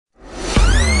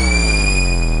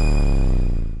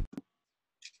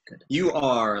You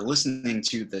are listening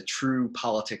to the True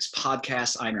Politics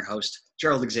Podcast. I'm your host,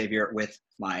 Gerald Xavier, with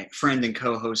my friend and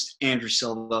co-host, Andrew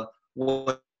Silva.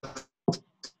 What's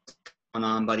going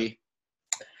on, buddy?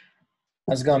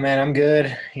 How's it going, man? I'm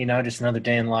good. Just another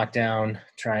day in lockdown,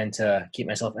 trying to keep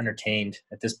myself entertained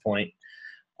at this point.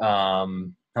 How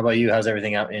about you? How's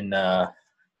everything out in La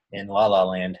La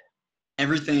Land?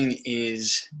 Everything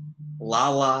is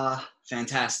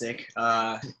fantastic.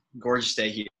 Gorgeous day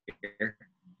here.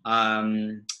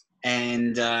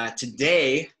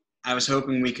 Today I was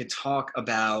hoping we could talk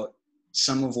about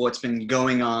some of what's been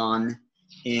going on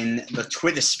in the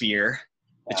Twitter sphere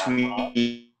between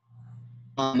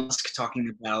Elon Musk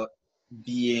talking about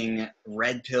being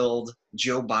red-pilled,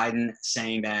 Joe Biden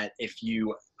saying that if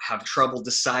you have trouble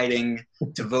deciding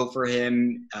to vote for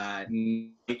him,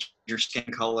 your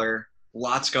skin color.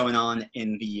 Lots going on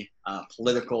in the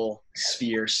political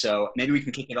sphere. So maybe we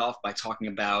can kick it off by talking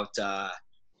about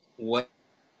what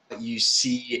you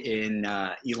see in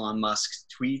Elon Musk's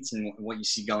tweets and what you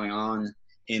see going on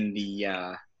in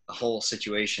the whole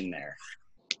situation there.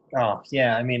 Oh,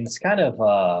 yeah. I mean, it's kind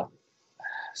of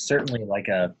certainly like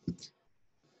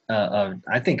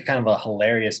I think kind of a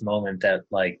hilarious moment that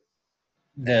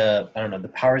the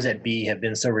powers that be have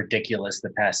been so ridiculous the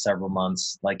past several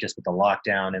months, like just with the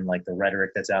lockdown and like the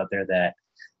rhetoric that's out there, that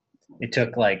it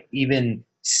took like even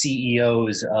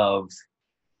CEOs of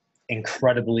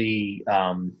incredibly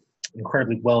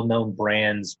well-known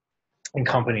brands and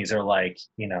companies are like,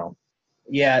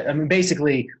 yeah, I mean,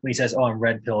 basically when he says, "Oh, I'm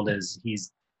red-pilled,"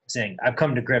 he's saying, "I've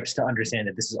come to grips to understand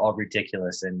that this is all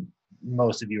ridiculous and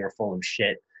most of you are full of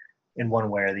shit in one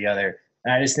way or the other."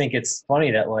 And I just think it's funny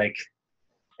that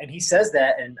and he says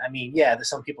that, and I mean, yeah, there's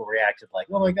some people reacted like,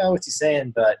 "Oh my God, what's he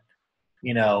saying?" But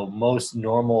most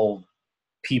normal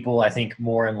people, I think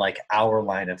more in like our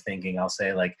line of thinking, I'll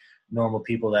say like normal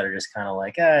people that are just kind of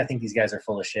like, I think these guys are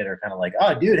full of shit, or kind of like,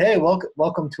 "Oh, dude, hey,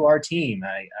 welcome to our team.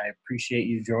 I appreciate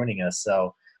you joining us."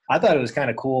 So I thought it was kind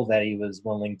of cool that he was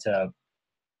willing to,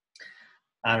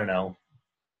 I don't know,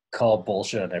 call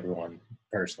bullshit on everyone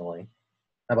personally.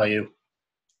 How about you?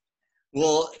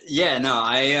 Well, yeah, no,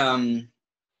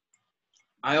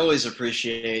 I always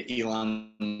appreciate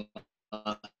Elon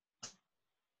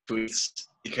tweets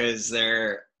because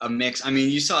they're a mix. I mean,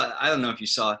 I don't know if you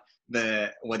saw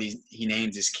what he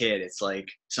named his kid. It's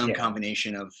like some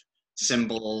combination of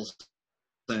symbols,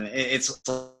 and it's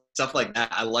stuff like that.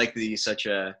 I like that he's such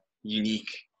a unique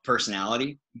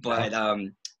personality, but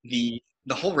the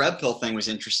whole red pill thing was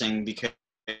interesting because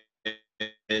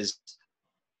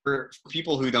for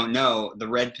people who don't know, the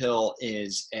red pill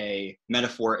is a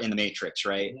metaphor in the Matrix,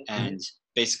 right? Mm-hmm. And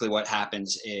basically what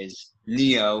happens is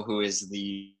Neo, who is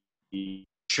the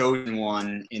chosen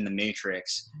one in the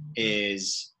Matrix,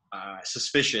 is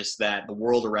suspicious that the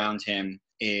world around him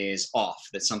is off,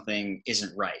 that something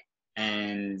isn't right.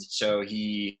 And so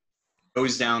he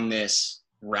goes down this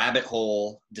rabbit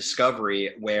hole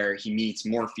discovery where he meets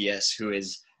Morpheus, who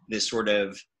is this sort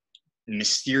of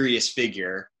mysterious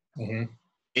figure. Mm-hmm.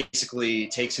 Basically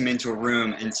takes him into a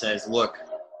room and says, "Look,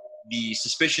 the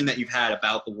suspicion that you've had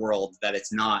about the world, that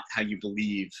it's not how you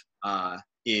believe,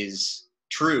 is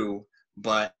true,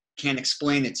 but can't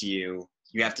explain it to you.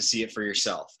 You have to see it for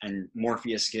yourself." And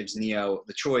Morpheus gives Neo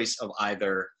the choice of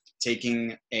either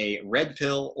taking a red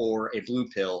pill or a blue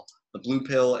pill. The blue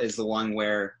pill is the one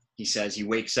where he says he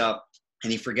wakes up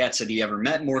and he forgets that he ever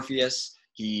met Morpheus.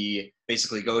 He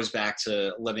basically goes back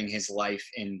to living his life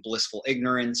in blissful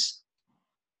ignorance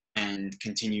and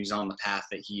continues on the path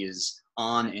that he is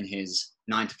on in his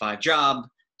 9-to-5 job,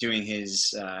 doing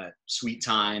his sweet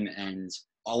time and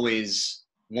always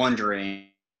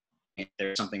wondering if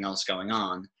there's something else going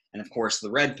on. And of course, the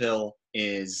red pill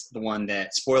is the one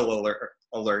that, spoiler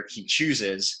alert, he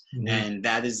chooses. Mm-hmm. And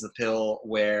that is the pill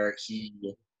where he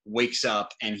wakes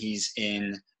up and he's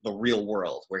in the real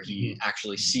world, where he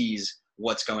actually sees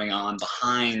what's going on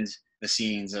behind the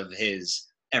scenes of his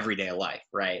everyday life,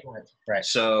 right?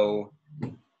 So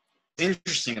what's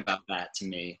interesting about that to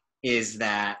me is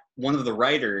that one of the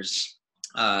writers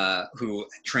who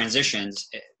transitioned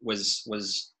was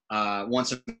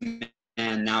once a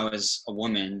man, now is a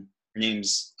woman. Her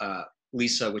name's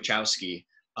Lisa Wachowski.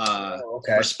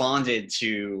 Responded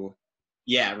to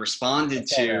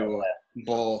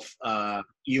both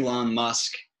Elon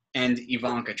Musk and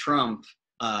Ivanka Trump,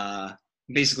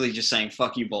 basically just saying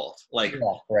 "fuck you both,"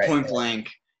 point blank,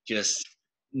 just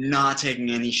not taking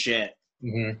any shit.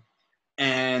 Mm-hmm.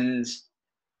 And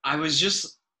I was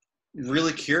just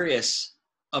really curious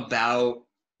about,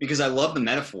 because I love the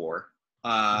metaphor.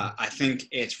 I think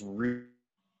it's really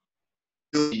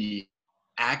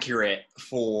accurate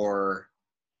for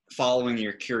following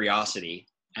your curiosity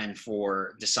and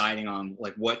for deciding on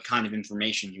like what kind of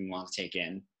information you want to take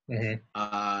in.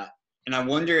 And I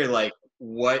wonder like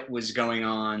what was going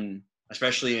on,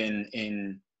 especially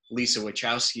in Lisa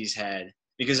Wachowski's head,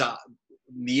 because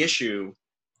the issue,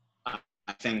 I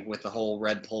think, with the whole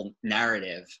Red Pill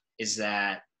narrative is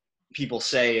that people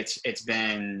say it's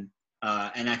been,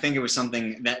 and I think it was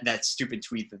something that stupid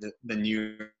tweet that the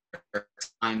New York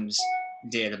Times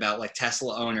did about like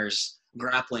Tesla owners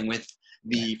grappling with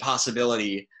the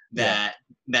possibility that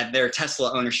their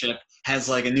Tesla ownership has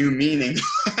like a new meaning,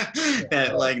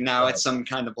 that like now it's some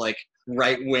kind of like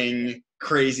right-wing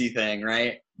crazy thing,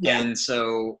 right? Yeah. And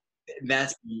so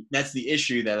that's the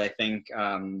issue that I think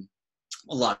a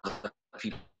lot of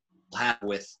people have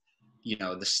with, you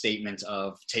know, the statement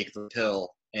of take the pill,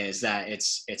 is that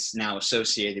it's now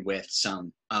associated with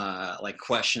some like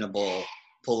questionable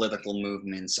political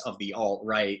movements of the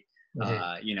alt-right,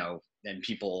 you know, and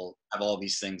people have all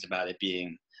these things about it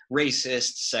being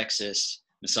racist, sexist,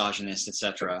 misogynist,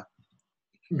 etc.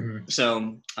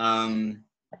 So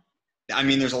I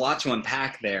mean, there's a lot to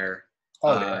unpack there.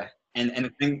 And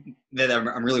the thing that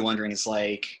I'm really wondering is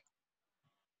like,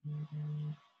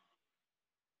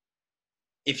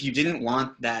 if you didn't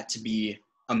want that to be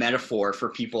a metaphor for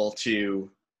people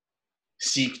to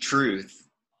seek truth,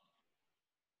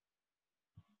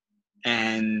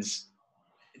 and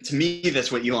to me,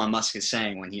 that's what Elon Musk is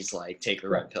saying when he's like, take the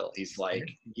red pill. He's like,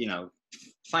 you know,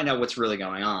 find out what's really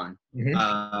going on.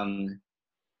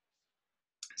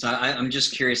 So I'm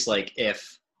just curious, like,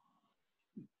 if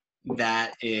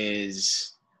that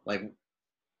is like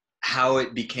how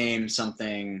it became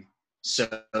something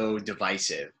so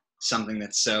divisive, something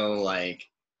that's so like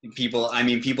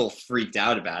people freaked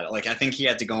out about it. Like, I think he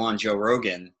had to go on Joe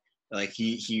Rogan. Like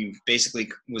he basically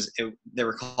they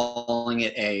were calling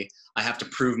it a I have to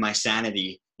prove my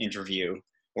sanity interview,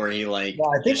 where he like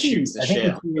I think he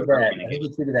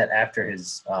tweeted that after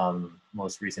his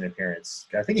most recent appearance.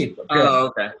 I think he. Oh,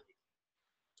 okay.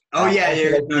 Oh yeah,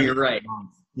 you're right.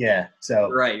 Yeah. So.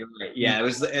 You're right. Yeah, it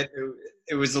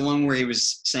was the one where he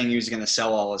was saying he was going to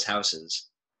sell all his houses.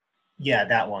 Yeah,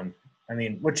 that one. I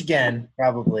mean, which again,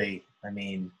 probably. I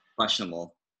mean,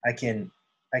 questionable. I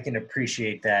can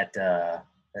appreciate that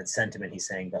that sentiment he's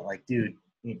saying, but like, dude,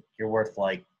 you're worth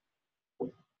like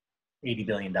 $80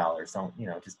 billion. Don't, you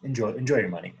know, just enjoy your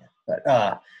money.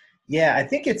 But yeah, I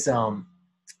think it's kind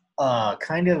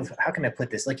of, how can I put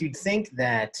this? Like, you'd think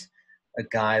that a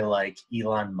guy like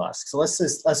Elon Musk. So let's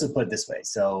just put it this way.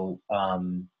 So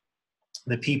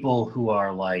the people who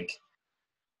are like,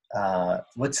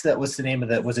 what's the name of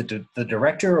that? Was it the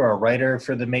director or a writer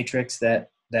for The Matrix that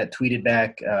tweeted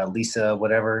back, Lisa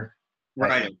whatever?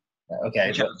 Right.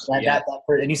 Okay. That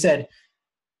and you said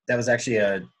that was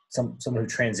actually someone who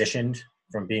transitioned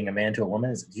from being a man to a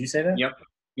woman. Did you say that?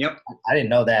 Yep. I didn't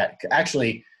know that.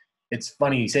 Actually, it's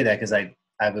funny you say that, because I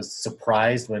was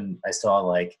surprised when I saw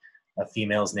like a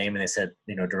female's name and they said,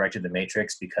 you know, directed The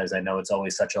Matrix, because I know it's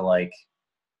always such a like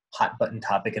hot button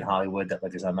topic in Hollywood that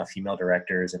like there's not enough female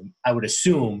directors, and I would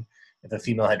assume if a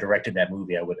female had directed that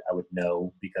movie, I would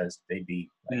know, because they'd be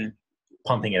like,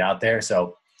 pumping it out there.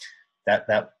 So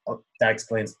that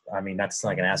explains. I mean, not to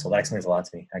sound like an asshole, that explains a lot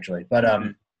to me, actually. But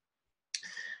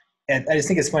and I just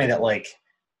think it's funny that like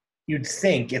you'd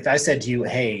think if I said to you,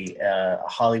 hey, a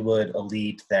Hollywood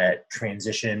elite that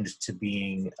transitioned to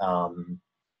being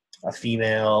a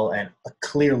female, and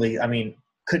clearly, I mean,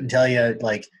 couldn't tell you,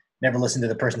 like, never listened to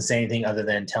the person say anything other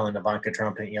than telling Ivanka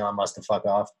Trump and Elon Musk to fuck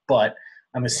off. But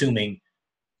I'm assuming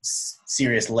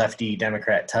serious lefty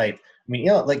Democrat type. I mean, you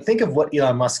know, like, think of what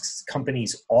Elon Musk's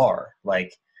companies are.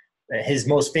 Like, his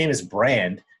most famous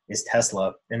brand is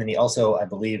Tesla, and then he also, I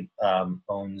believe,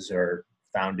 owns or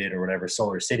founded or whatever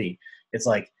Solar City. It's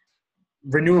like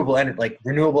renewable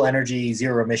energy,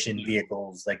 zero emission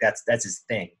vehicles. Like that's his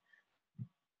thing.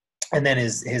 And then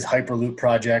his Hyperloop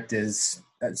project is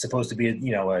supposed to be,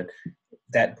 you know,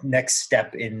 that next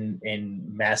step in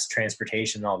mass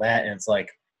transportation and all that. And it's like,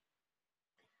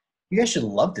 you guys should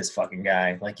love this fucking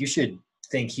guy. Like, you should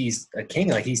think he's a king.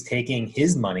 Like, he's taking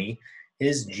his money,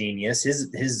 his genius,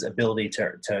 his ability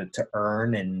to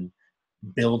earn and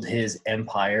build his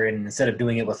empire, and instead of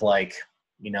doing it with, like,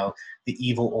 you know, the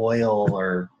evil oil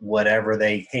or whatever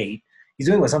they hate, he's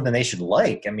doing it with something they should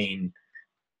like. I mean,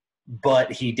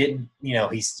 but he didn't, you know,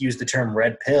 he used the term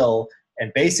red pill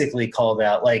and basically called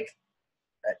out, like,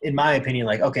 in my opinion,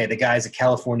 like, okay, the guy's a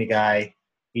California guy.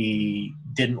 He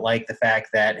didn't like the fact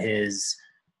that his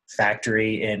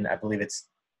factory in, I believe it's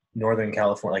Northern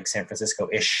California, like San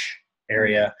Francisco-ish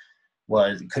area,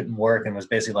 couldn't work, and was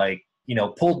basically like, you know,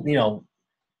 pulled, you know,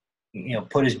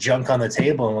 put his junk on the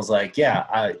table and was like,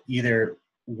 yeah, either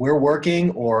we're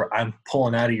working or I'm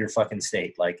pulling out of your fucking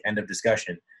state. Like, end of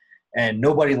discussion. And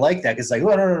nobody liked that because like,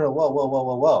 whoa, no, whoa, whoa, whoa,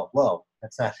 whoa, whoa, whoa.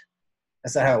 That's not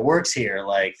how it works here.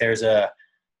 Like, there's a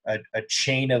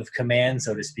chain of command,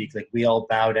 so to speak. Like, we all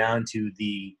bow down to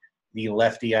the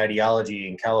lefty ideology,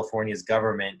 and California's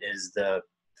government is the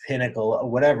pinnacle or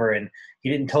whatever. And he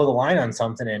didn't toe the line on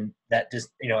something, and that just,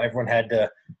 everyone had to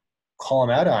call him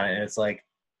out on it. And it's like,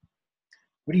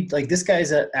 what do you like? This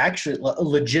guy's actually a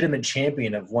legitimate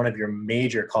champion of one of your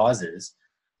major causes,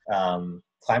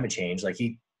 climate change. Like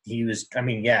he was. I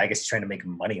mean, yeah, I guess he's trying to make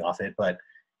money off it, but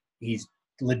he's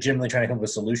legitimately trying to come up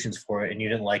with solutions for it. And you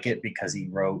didn't like it because he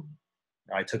wrote,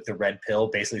 "I took the red pill,"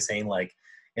 basically saying like,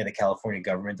 "Yeah, the California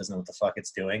government doesn't know what the fuck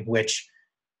it's doing." Which,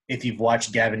 if you've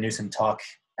watched Gavin Newsom talk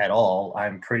at all,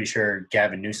 I'm pretty sure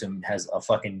Gavin Newsom has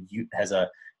a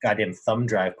goddamn thumb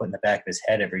drive put in the back of his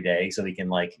head every day so he can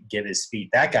like give his speech.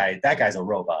 That guy's a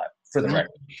robot, for the record.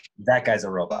 That guy's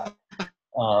a robot.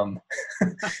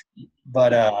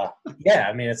 But yeah,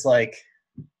 I mean, it's like,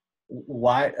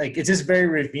 why? Like, it's just very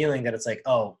revealing that it's like,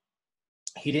 oh,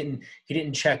 he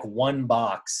didn't check one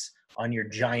box on your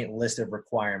giant list of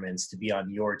requirements to be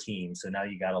on your team. So now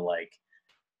you gotta like,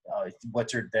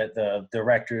 what's her the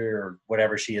director or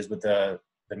whatever she is with the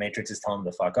Matrix is telling him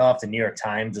to fuck off. The New York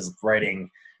Times is writing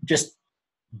just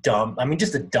dumb. I mean,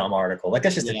 just a dumb article. Like,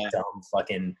 that's just a dumb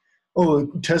fucking,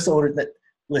 Tesla owner.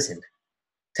 Listen,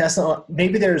 Tesla,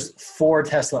 maybe there's 4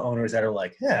 Tesla owners that are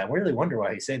like, yeah, I really wonder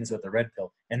why he's saying this with the red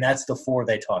pill. And that's the 4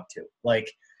 they talk to.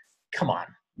 Like, come on.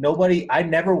 I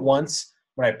never once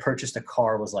when I purchased a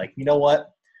car was like, you know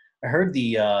what? I heard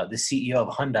the CEO of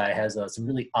Hyundai has some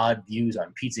really odd views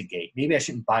on Pizzagate. Maybe I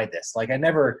shouldn't buy this. Like, I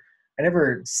never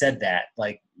said that.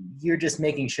 Like, you're just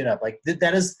making shit up. Like,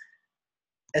 that is,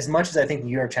 as much as I think the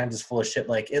New York Times is full of shit,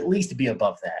 like, at least be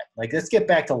above that. Like, let's get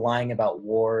back to lying about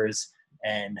wars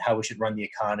and how we should run the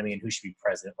economy and who should be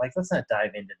president. Like, let's not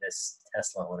dive into this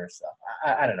Tesla owner stuff.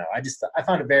 I don't know. I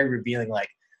found it very revealing. Like,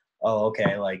 oh,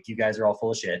 okay, like, you guys are all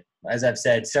full of shit. As I've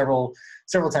said several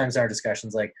times in our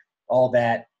discussions, like, all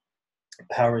that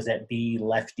powers that be,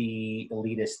 lefty,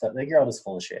 elitist stuff, like, you're all just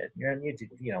full of shit.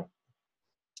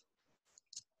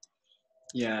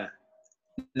 Yeah.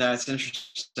 No, it's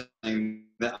interesting.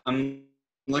 I'm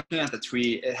looking at the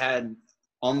tweet. It had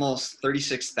almost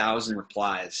 36,000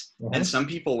 replies, and some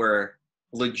people were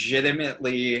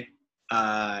legitimately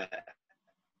like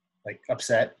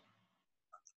upset.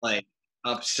 Like,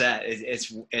 upset.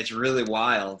 It's really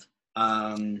wild.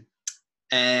 And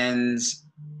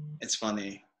it's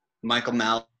funny. Michael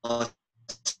Malice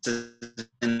is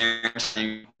in there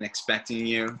saying "expecting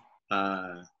you,"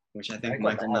 which I think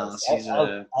Michael Malice.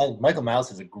 Michael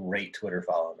Malice is a great Twitter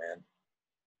follow, man.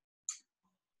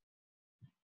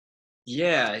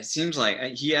 Yeah, it seems like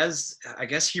he has. I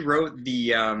guess he wrote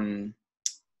the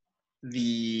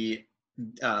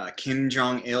Kim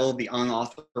Jong-il, the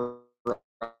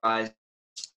unauthorized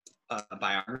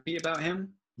biography about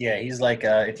him. Yeah, he's like,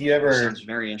 if you ever, sounds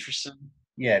very interesting.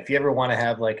 Yeah, if you ever want to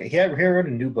have like, he wrote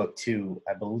a new book too.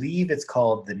 I believe it's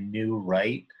called The New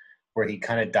Right, where he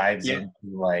kind of dives into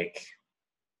like,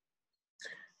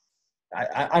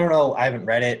 I don't know, I haven't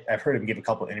read it. I've heard him give a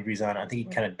couple of interviews on it. I think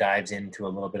he kind of dives into a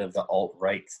little bit of the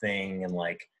alt-right thing and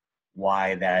like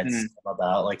why that's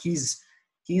about. Like, he's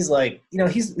like,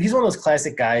 he's one of those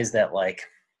classic guys that like,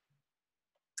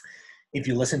 if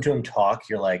you listen to him talk,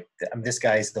 you're like, this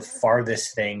guy's the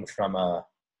farthest thing from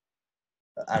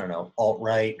I don't know,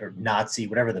 alt-right or Nazi,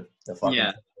 whatever the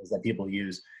fucking is that people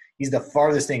use. He's the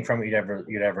farthest thing from it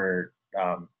you'd ever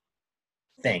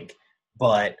think.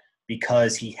 But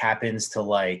because he happens to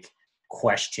like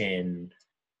question,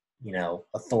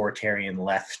 authoritarian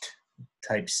left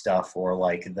type stuff or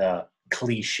like the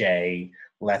cliche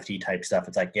lefty type stuff,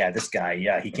 it's like, yeah, this guy,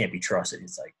 he can't be trusted.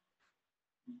 It's like,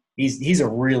 he's a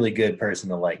really good person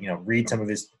to like, read some of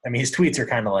his. I mean, his tweets are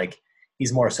kind of like,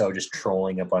 he's more so just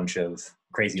trolling a bunch of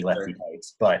crazy lefty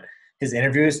types, but his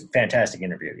interviews, fantastic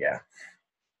interview. Yeah.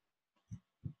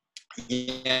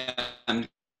 Yeah.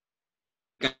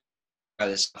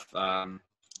 This stuff.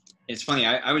 It's funny.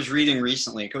 I was reading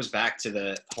recently. It goes back to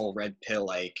the whole red pill,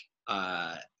 like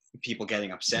people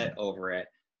getting upset over it.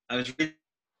 I was reading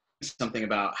something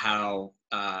about how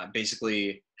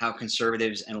basically how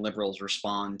conservatives and liberals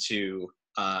respond to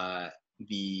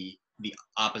the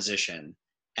opposition,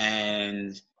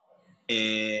 and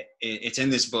it's in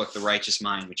this book, The Righteous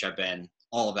Mind, which I've been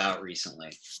all about recently.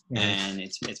 And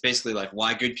it's basically like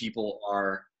why good people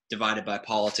are divided by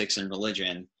politics and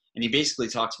religion. And he basically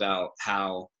talks about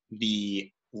how the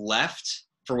left,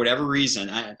 for whatever reason,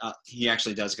 he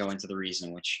actually does go into the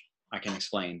reason, which I can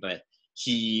explain, but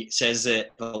he says that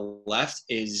the left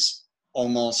is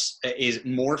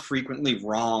more frequently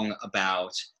wrong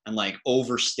about and like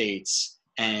overstates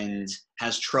and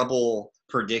has trouble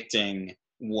predicting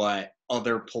what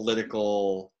other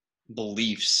political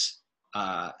beliefs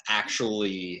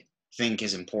actually think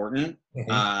is important.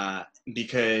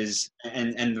 Because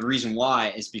and the reason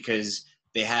why is because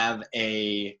they have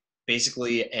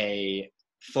basically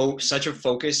such a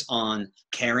focus on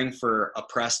caring for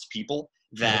oppressed people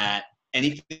that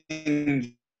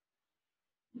anything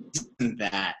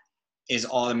that is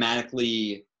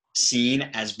automatically seen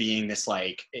as being this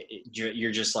like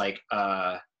you're just like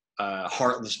a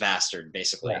heartless bastard,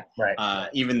 basically. Yeah, right.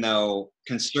 Even though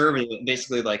conservative,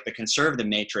 basically like the conservative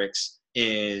matrix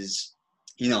is,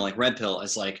 like red pill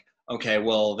is like, okay,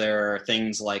 well, there are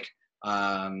things like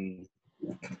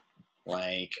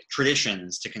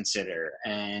traditions to consider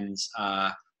and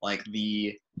like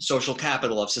the social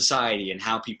capital of society and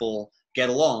how people get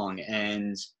along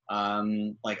and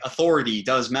like authority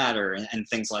does matter and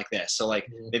things like this. So like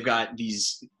they've got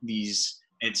these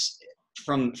it's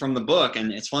from the book,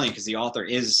 and it's funny because the author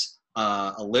is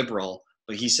a liberal,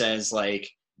 but he says like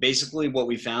basically what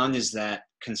we found is that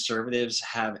conservatives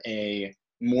have a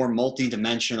more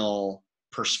multi-dimensional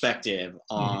perspective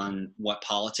on what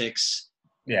politics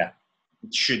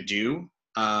should do,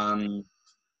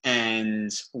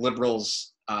 and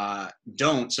liberals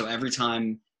don't. So every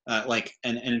time like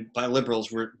and by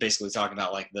liberals we're basically talking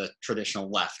about like the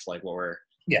traditional left, like what we're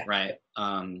right.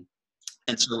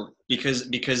 And so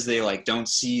because they like don't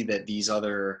see that these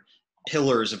other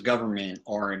pillars of government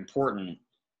are important,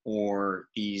 or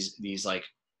these like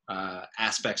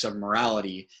aspects of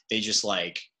morality, they just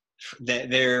like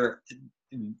they're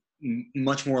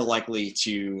much more likely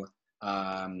to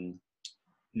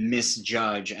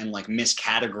misjudge and like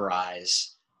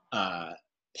miscategorize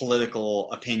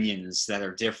political opinions that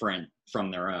are different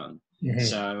from their own.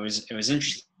 So it was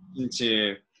interesting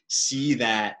to see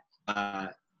that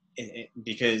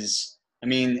because I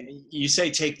mean, you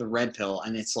say take the red pill,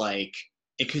 and it's like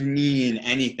it could mean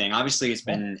anything. Obviously, it's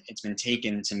been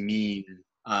taken to mean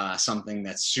something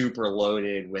that's super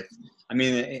loaded with. I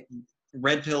mean,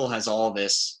 red pill has all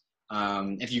this.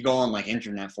 If you go on like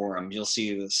internet forums, you'll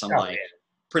see some like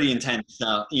pretty intense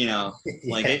stuff.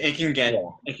 Like it can get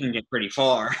pretty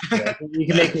far. You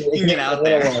can make it, you can get out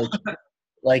there.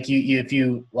 Like you if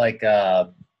you like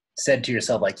said to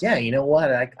yourself like, yeah, you know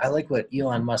what, I like what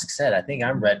Elon Musk said. I think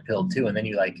I'm red pilled too, and then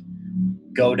you like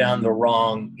go down the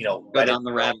wrong, go down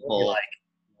the rabbit hole. Like,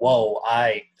 whoa,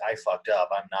 I fucked up.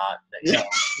 I'm not,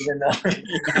 even though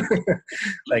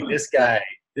like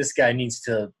this guy needs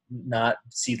to not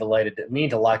see the light of day. We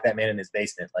need to lock that man in his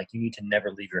basement. Like, you need to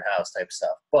never leave your house type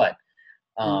stuff. But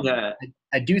I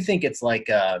do think it's like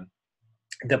the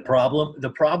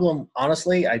problem,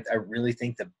 honestly, I really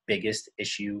think the biggest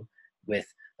issue with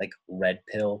like red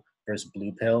pill versus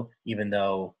blue pill, even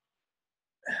though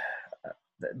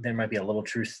there might be a little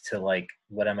truth to like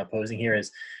what I'm opposing here,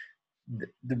 is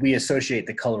we associate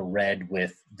the color red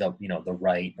with the the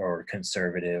right or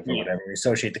conservative or whatever. We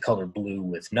associate the color blue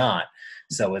with not.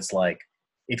 So it's like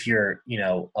if you're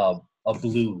a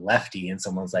blue lefty and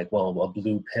someone's like, well, a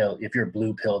blue pill, if you're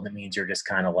blue pill, that means you're just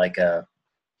kind of like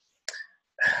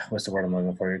what's the word I'm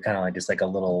looking for? You're kind of like just like a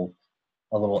little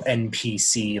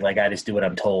NPC, like I just do what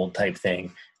I'm told type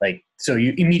thing. Like, so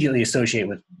you immediately associate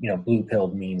with, blue pill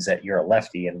means that you're a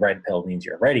lefty and red pill means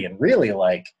you're a righty. And really,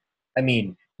 like, I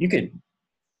mean, you could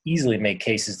easily make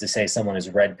cases to say someone is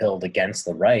red pilled against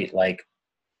the right. Like,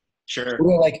 sure.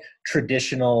 Or like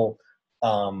traditional,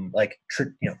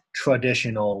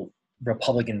 traditional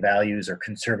Republican values or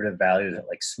conservative values,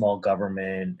 like small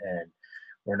government, and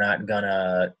we're not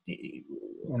gonna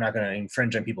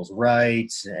infringe on people's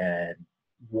rights and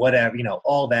whatever,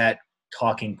 all that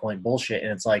talking point bullshit.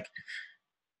 And it's like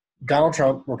Donald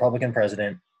Trump, Republican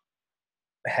president,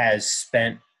 has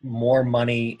spent more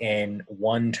money in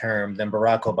one term than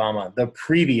Barack Obama, the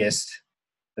previous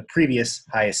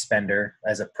highest spender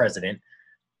as a president,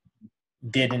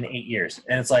 did in 8 years.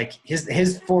 And it's like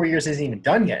his 4 years isn't even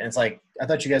done yet. And it's like, I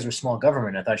thought you guys were small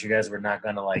government. I thought you guys were not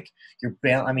gonna like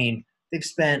they've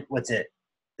spent, the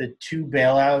two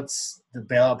bailouts, the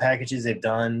bailout packages they've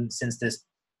done since this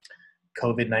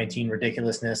COVID-19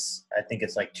 ridiculousness. I think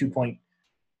it's like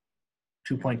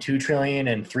 2.2 trillion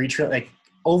and 3 trillion, like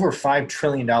over $5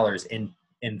 trillion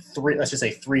in 3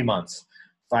 months.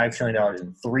 $5 trillion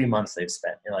in 3 months they've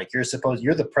spent. And like, you're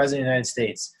the president of the United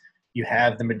States. You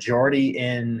have the majority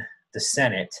in the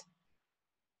Senate.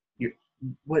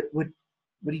 What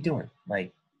are you doing?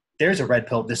 Like, there's a red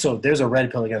pill. So there's a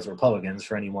red pill against Republicans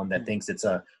for anyone that thinks it's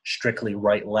a strictly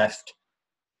right-left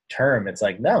term. It's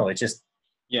like, no, it's just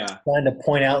Yeah. trying to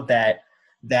point out that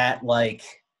like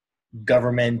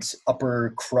government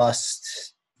upper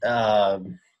crust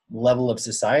level of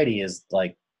society is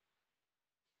like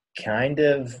kind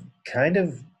of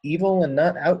evil and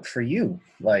not out for you.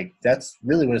 Like that's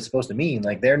really what it's supposed to mean.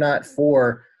 Like they're not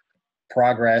for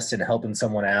progress and helping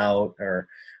someone out or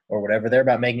whatever. They're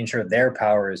about making sure their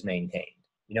power is maintained.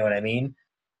 You know what I mean?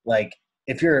 Like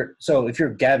if you're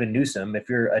Gavin Newsom, if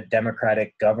you're a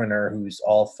Democratic governor who's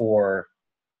all for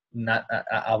not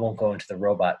I won't go into the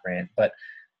robot rant, but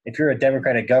if you're a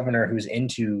Democratic governor who's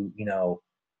into, you know,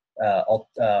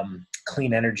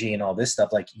 clean energy and all this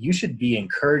stuff, like you should be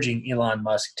encouraging Elon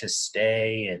Musk to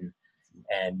stay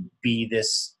and be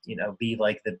this, you know, be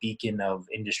like the beacon of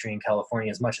industry in California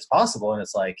as much as possible. And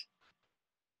it's like,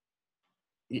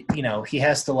 you know, he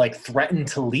has to like threaten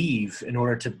to leave in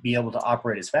order to be able to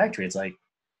operate his factory. It's like,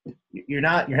 you're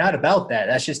not about that.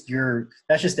 That's just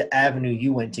the avenue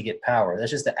you went to get power.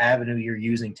 That's just the avenue you're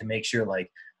using to make sure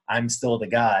like, I'm still the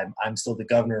guy, I'm still the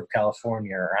governor of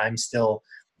California, or I'm still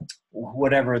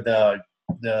whatever the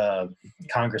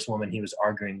congresswoman he was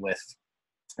arguing with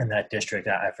in that district.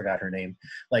 I forgot her name.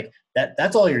 Like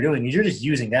that's all you're doing. You're just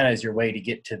using that as your way to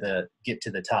get to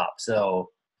the top. So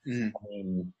I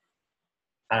mean,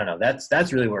 I don't know.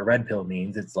 That's really what red pill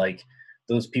means. It's like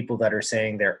those people that are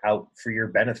saying they're out for your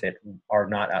benefit are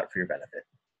not out for your benefit.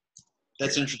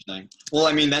 That's interesting. Well,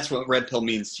 I mean, that's what red pill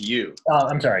means to you.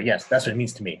 I'm sorry. Yes, that's what it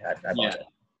means to me. I apologize.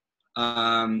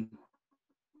 Yeah.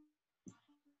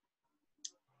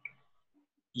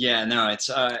 Yeah, no, it's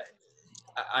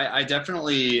I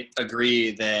definitely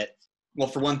agree that, well,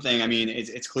 for one thing, I mean,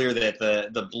 it's clear that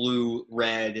the blue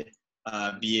red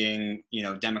being, you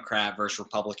know, Democrat versus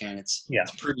Republican, it's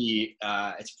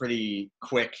pretty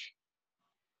quick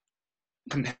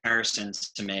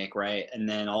comparisons to make, right? And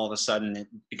then all of a sudden it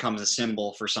becomes a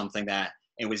symbol for something that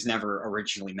it was never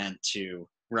originally meant to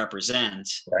represent,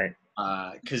 right?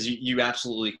 Because you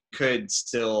absolutely could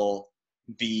still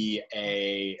be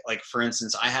like, for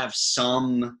instance, I have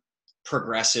some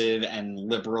progressive and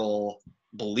liberal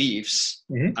beliefs.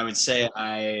 I would say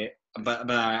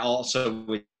but I also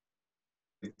would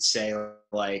say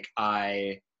like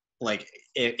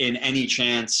in any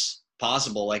chance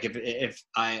possible, like if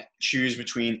I choose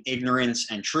between ignorance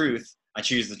and truth, I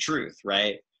choose the truth,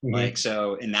 right? Like,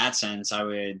 so in that sense, I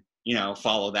would, you know,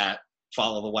 follow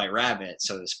the white rabbit,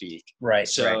 so to speak. Right.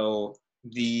 So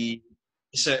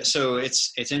so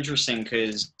it's interesting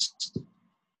because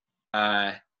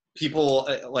people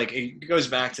like, it goes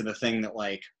back to the thing that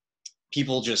like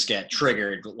people just get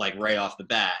triggered like right off the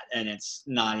bat, and it's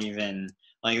not even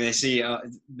like they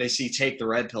see take the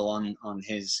red pill on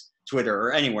his Twitter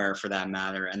or anywhere for that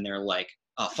matter, and they're like,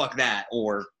 oh, fuck that,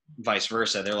 or vice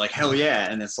versa. They're like, hell yeah.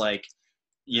 And it's like,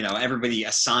 you know, everybody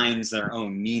assigns their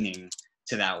own meaning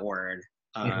to that word.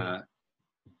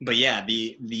 But yeah,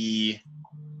 the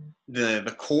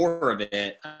core of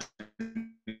it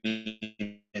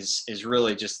is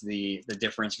really just the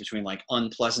difference between like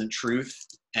unpleasant truth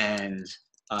and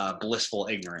blissful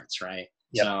ignorance, right?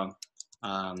 Yep. So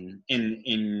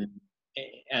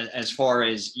as far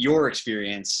as your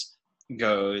experience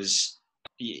goes,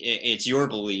 it's your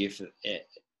belief,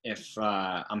 if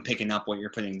I'm picking up what you're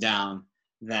putting down,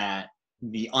 that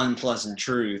the unpleasant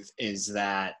truth is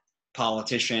that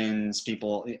politicians,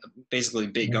 people, basically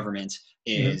big government,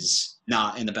 is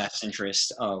not in the best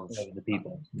interest of the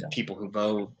people. People who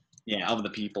vote, of the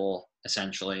people,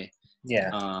 essentially.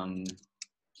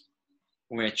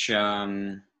 Which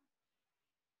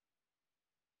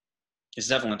is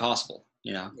definitely possible,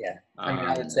 you know. I mean,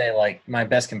 I would say like my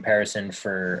best comparison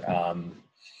for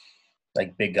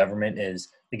like big government is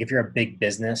like if you're a big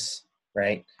business,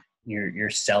 right? You're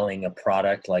selling a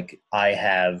product. Like I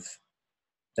have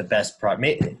the best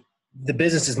product. The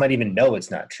businesses might even know it's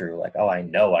not true. Like, oh, I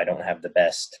know I don't have the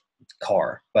best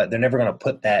car, but they're never going to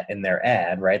put that in their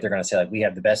ad, right? They're going to say like, we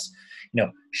have the best, you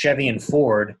know, Chevy and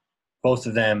Ford, both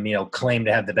of them, you know, claim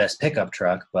to have the best pickup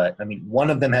truck, but I mean, one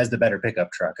of them has the better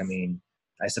pickup truck. I mean,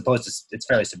 I suppose it's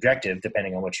fairly subjective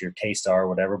depending on what your tastes are or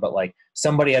whatever, but like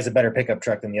somebody has a better pickup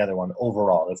truck than the other one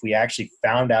overall. If we actually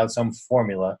found out some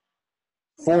formula,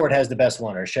 Ford has the best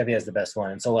one or Chevy has the best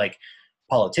one. And so like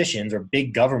politicians or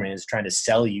big government is trying to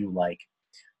sell you like,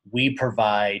 we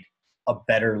provide a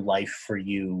better life for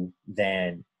you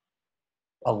than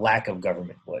a lack of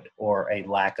government would, or a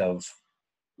lack of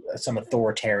some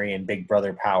authoritarian big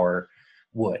brother power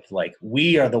would. Like,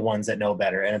 we are the ones that know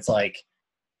better. And it's like,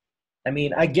 I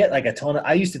mean, I get like a ton of,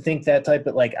 I used to think that type,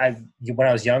 but like when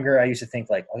I was younger, I used to think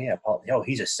like, oh yeah, Paul, oh,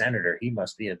 he's a senator. He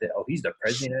must be he's the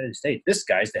president of the United States. This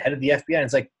guy's the head of the FBI. And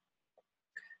it's like,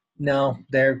 No,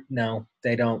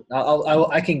 they don't.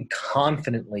 I can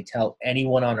confidently tell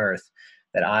anyone on earth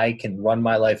that I can run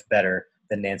my life better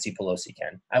than Nancy Pelosi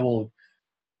can.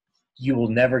 You will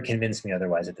never convince me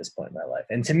otherwise at this point in my life.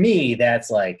 And to me, that's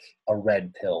like a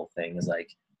red pill thing. Is like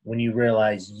when you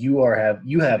realize you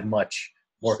have much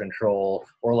more control,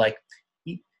 or like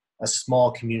a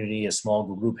small community, a small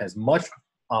group has much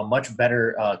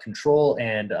better control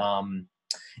and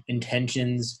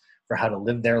intentions for how to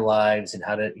live their lives and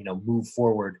how to move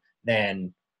forward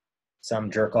than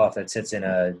some jerk off that sits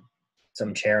in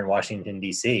some chair in Washington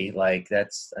D.C. Like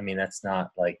that's not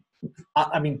like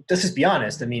I mean, let's just be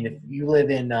honest. I mean, if you live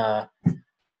in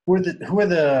who are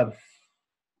the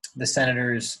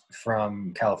senators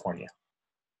from California?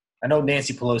 I know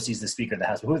Nancy Pelosi is the Speaker of the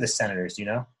House, but who are the senators? Do you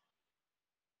know?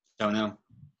 Don't know.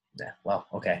 Yeah. Well,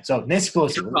 okay. So Nancy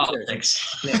Pelosi.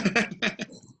 Politics. Yeah.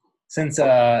 Since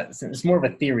it's more of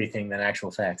a theory thing than actual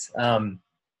facts. So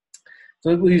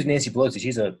we'll use Nancy Pelosi.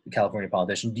 She's a California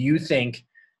politician. Do you think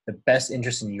the best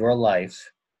interest in your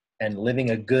life and living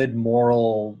a good,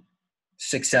 moral,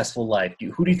 successful life,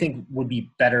 who do you think would be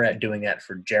better at doing that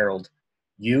for Gerald,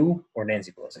 you or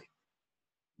Nancy Pelosi?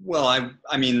 Well,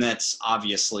 I mean that's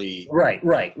obviously right.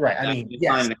 I mean,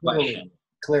 yes,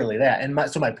 clearly that. And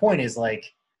my point is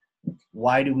like,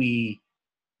 why do we?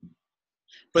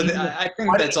 But I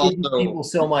think that's also people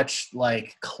so much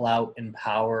like clout and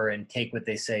power and take what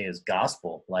they say as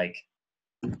gospel. Like,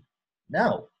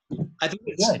 no. I think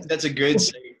that's a good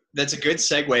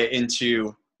segue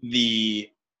into the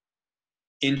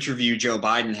interview Joe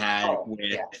Biden had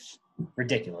with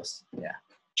ridiculous. Yeah.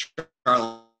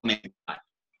 Charlemagne,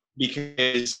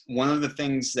 because one of the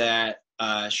things that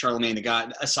Charlemagne the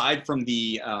God, aside from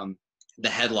the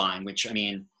headline, which I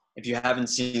mean, if you haven't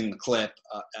seen the clip,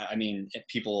 I mean, if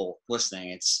people listening,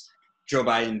 it's Joe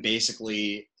Biden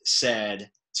basically said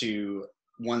to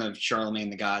one of Charlemagne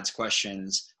the God's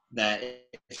questions that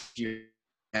if you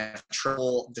have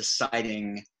trouble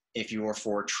deciding if you're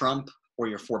for Trump or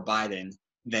you're for Biden,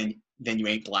 then you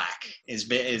ain't black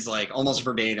is like almost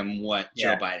verbatim what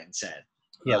Joe Biden said.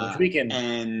 Yeah, which we can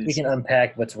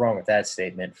unpack what's wrong with that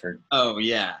statement for a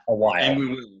while. And we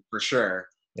will for sure.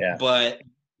 Yeah. But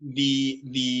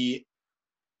the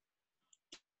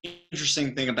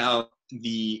interesting thing about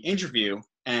the interview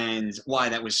and why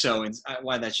that was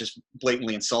why that's just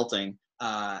blatantly insulting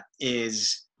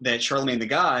is that Charlemagne the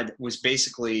God was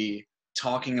basically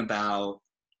talking about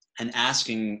and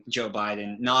asking Joe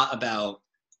Biden not about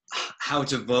how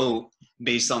to vote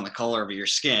based on the color of your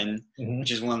skin,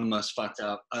 which is one of the most fucked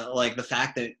up. Like the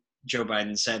fact that Joe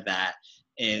Biden said that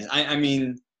is, I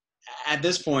mean, at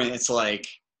this point, it's like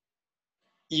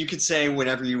you could say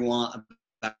whatever you want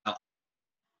about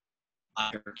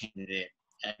either candidate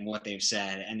and what they've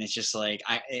said, and it's just like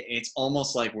it's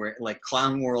almost like we're like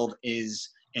clown world is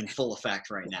in full effect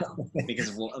right now because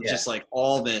of just like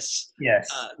all this,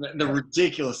 the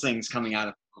ridiculous things coming out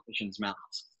of politicians'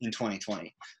 mouths in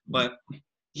 2020. But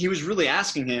he was really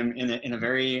asking him in a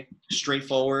very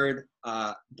straightforward,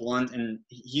 blunt, and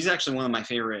he's actually one of my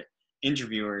favorite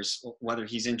interviewers, whether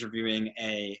he's interviewing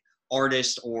a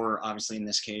artist or obviously in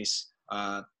this case,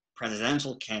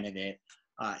 presidential candidate.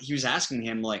 He was asking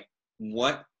him like,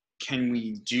 what can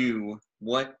we do?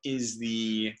 What is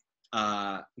the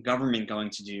government going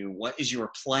to do? What is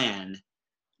your plan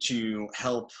to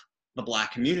help the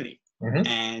Black community?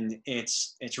 And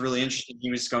it's really interesting.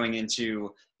 He was going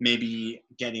into maybe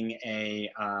getting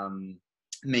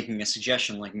making a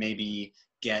suggestion, like maybe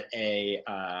get a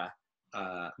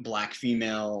Black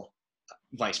female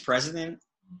vice president,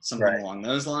 something along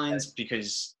those lines,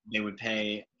 because they would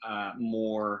pay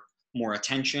more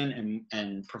attention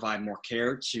and provide more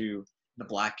care to the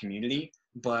Black community.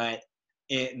 But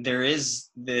there is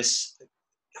this,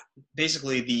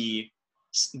 basically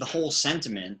the whole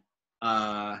sentiment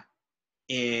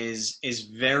is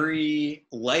very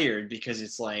layered, because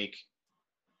it's like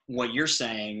what you're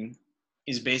saying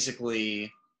is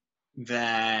basically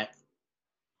that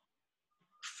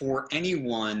for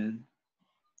anyone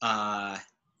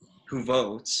who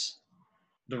votes,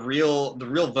 the real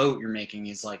vote you're making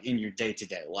is like in your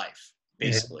day-to-day life,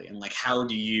 basically. And like, how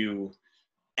do you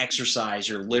exercise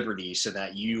your liberty so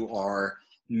that you are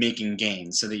making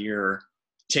gains, so that you're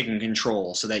taking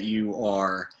control, so that you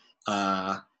are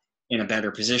in a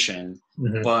better position.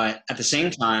 But at the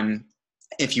same time,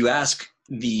 if you ask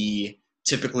the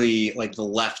typically like the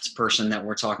left person that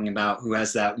we're talking about, who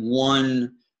has that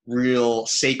one real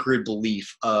sacred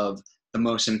belief of the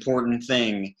most important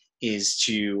thing is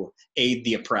to aid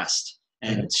the oppressed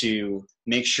and to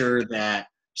make sure that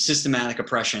systematic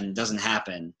oppression doesn't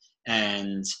happen,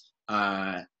 and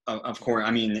of course,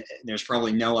 I mean, there's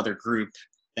probably no other group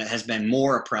that has been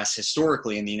more oppressed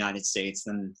historically in the United States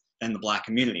than the Black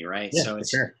community, right? Yeah, So for it's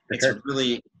sure. For it's a sure.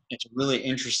 really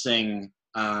interesting,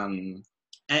 and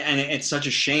it's such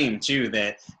a shame too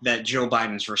that Joe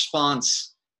Biden's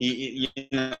response, you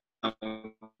know,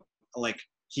 like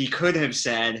he could have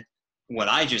said what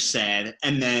I just said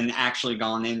and then actually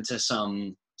gone into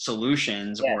some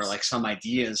solutions or Yes. like some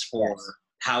ideas for Yes.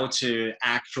 how to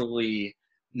actually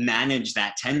manage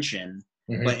that tension.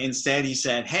 Hmm. But instead he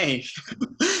said, hey,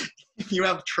 if you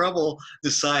have trouble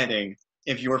deciding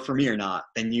if you're for me or not,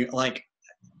 then you like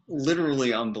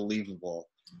literally unbelievable.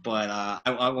 But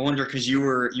I wonder, because you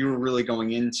were really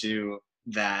going into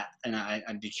that, and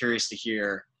I'd be curious to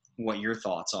hear what your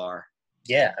thoughts are.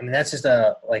 Yeah, I mean that's just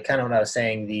like kind of what I was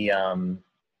saying. The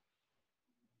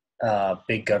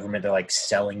big government, they're like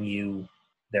selling you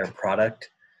their product.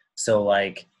 So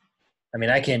like, I mean,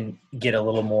 I can get a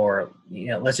little more.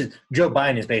 Let's just Joe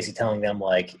Biden is basically telling them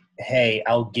like, hey,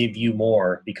 I'll give you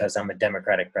more because I'm a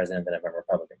Democratic president than I'm a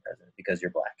Republican president because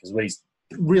you're black. Is what he's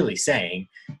really saying.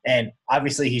 And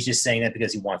obviously, he's just saying that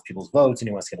because he wants people's votes and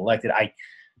he wants to get elected. I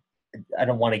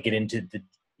don't want to get into the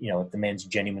if the man's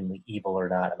genuinely evil or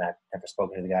not. I've never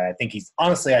spoken to the guy. I think he's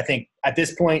honestly. I think at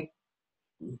this point,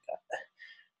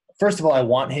 first of all, I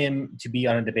want him to be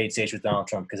on a debate stage with Donald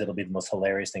Trump because it'll be the most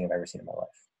hilarious thing I've ever seen in my life.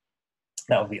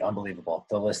 That would be unbelievable.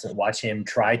 So listen, watch him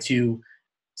try to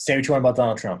say what you want about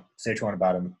Donald Trump. Say what you want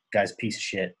about him. Guy's a piece of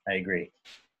shit. I agree.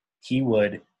 He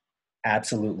would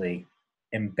absolutely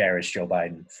embarrass Joe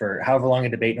Biden for however long a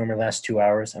debate normally lasts, 2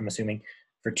 hours, I'm assuming.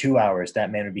 For 2 hours, that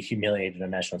man would be humiliated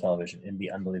on national television. It'd be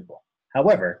unbelievable.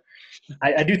 However,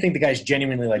 I do think the guy's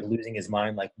genuinely like losing his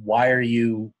mind. Like, why are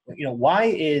you, why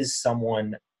is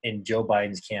someone in Joe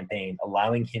Biden's campaign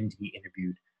allowing him to be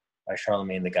interviewed by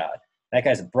Charlemagne the God? That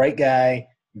guy's a bright guy,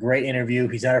 great interview.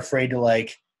 He's not afraid to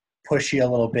like push you a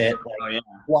little bit. Like, Oh yeah,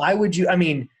 why would you? I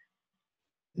mean,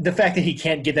 the fact that he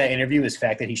can't get that interview is the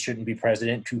fact that he shouldn't be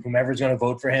president. To whomever's going to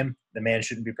vote for him, the man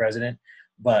shouldn't be president.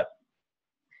 But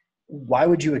why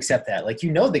would you accept that? Like,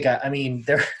 the guy. I mean,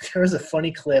 there was a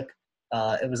funny clip.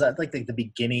 It was at like the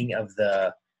beginning of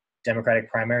the Democratic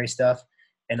primary stuff,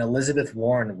 and Elizabeth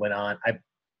Warren went on.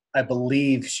 I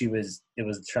believe it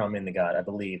was Charlemagne the God. I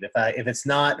believe if it's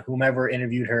not whomever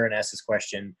interviewed her and asked this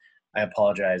question, I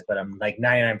apologize, but I'm like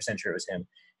 99% sure it was him.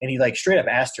 And he like straight up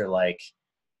asked her like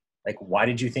why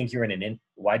did you think you're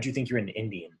why did you think you're an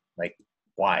Indian? Like,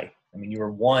 why? I mean, you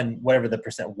were whatever the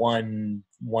percent,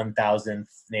 1,000th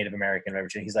Native American, whatever.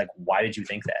 He's like, why did you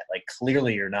think that? Like,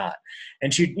 clearly you're not.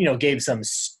 And she, gave some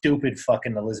stupid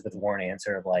fucking Elizabeth Warren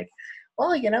answer of like,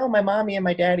 well, my mommy and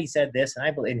my daddy said this, and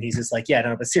I believe. And he's just like, yeah,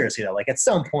 no, but seriously though, like at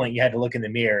some point you had to look in the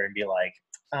mirror and be like,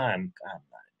 I'm not an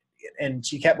Indian. And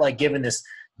she kept like giving this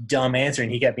dumb answer,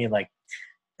 and he kept being like,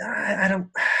 I don't.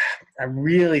 I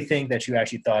really think that you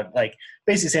actually thought, like,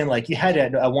 basically saying, like, you had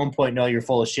to at one point know you're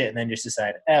full of shit and then just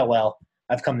decide, well,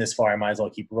 I've come this far. I might as well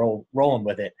keep rolling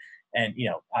with it. And,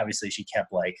 obviously she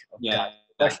kept, like, yeah.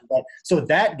 question. But, so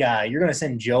that guy, you're going to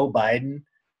send Joe Biden,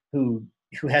 who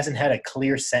hasn't had a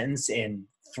clear sentence in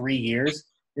 3 years,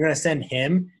 you're going to send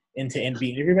him and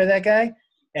be interviewed by that guy?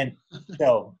 And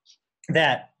so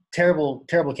that terrible,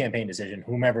 terrible campaign decision,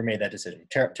 whomever made that decision,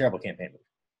 terrible campaign move.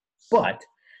 But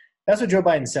that's what Joe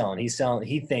Biden's selling.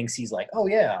 He thinks he's like, oh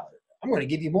yeah, I'm going to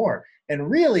give you more. And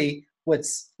really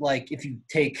what's like, if you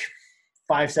take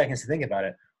 5 seconds to think about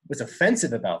it, what's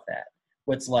offensive about that,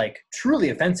 what's like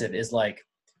truly offensive is like,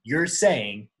 you're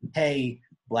saying, hey,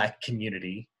 black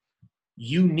community,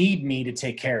 you need me to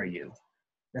take care of you.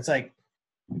 It's like,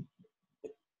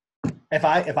 if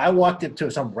I walked up to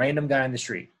some random guy on the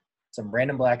street, some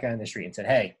random black guy on the street and said,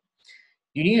 hey,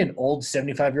 you need an old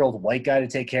 75-year-old white guy to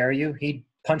take care of you, he'd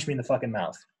punch me in the fucking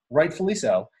mouth. Rightfully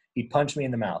so. He'd punch me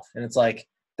in the mouth. And it's like,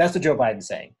 that's what Joe Biden's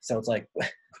saying. So it's like,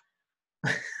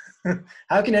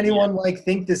 how can anyone like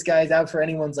think this guy's out for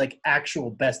anyone's like actual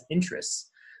best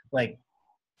interests? Like,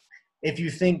 if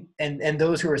you think, and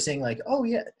those who are saying like, oh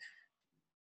yeah,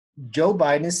 Joe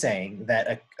Biden is saying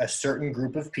that a certain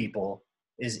group of people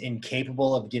is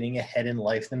incapable of getting ahead in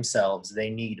life themselves.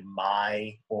 They need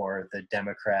my or the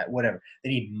Democrat, whatever. They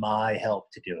need my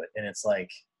help to do it. And it's like,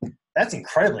 that's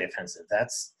incredibly offensive.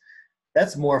 That's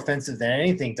more offensive than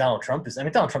anything Donald Trump is. I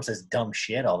mean, Donald Trump says dumb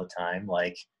shit all the time.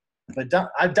 Like, but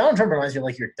Donald Trump reminds me of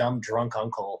like your dumb drunk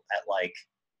uncle at like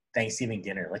Thanksgiving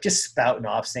dinner, like just spouting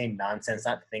off, saying nonsense,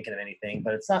 not thinking of anything.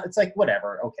 But it's not. It's like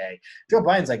whatever. Okay, Joe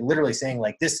Biden's like literally saying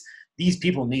like this. These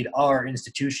people need our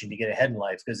institution to get ahead in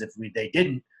life because if they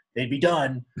didn't, they'd be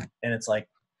done. And it's like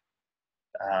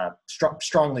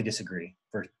strongly disagree.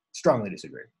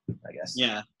 I guess.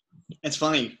 Yeah. It's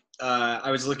funny. I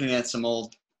was looking at some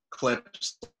old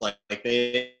clips, like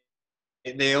they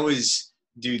always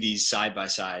do these side by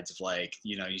sides of like,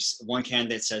 you know, one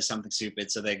candidate says something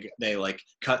stupid, so they like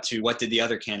cut to what did the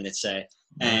other candidate say.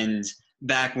 And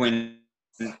back when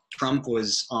Trump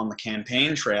was on the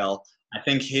campaign trail, I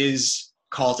think his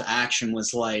call to action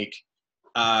was like,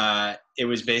 it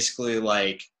was basically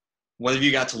like, what have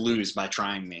you got to lose by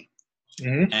trying me?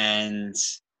 Mm-hmm. And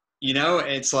you know,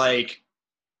 it's like,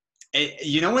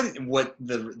 you know what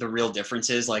the real difference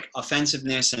is, like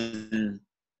offensiveness and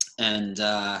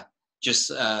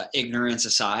just ignorance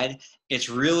aside, it's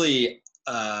really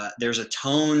there's a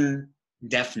tone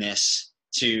deafness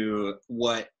to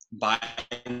what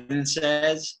Biden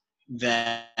says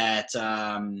that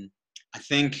I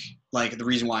think like the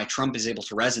reason why Trump is able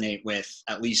to resonate with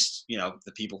at least, you know,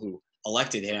 the people who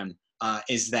elected him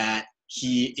is that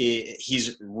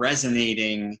he's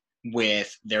resonating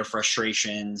with their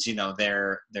frustrations, you know,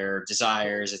 their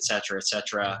desires, et cetera, et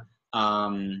cetera.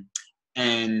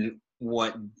 And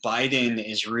what Biden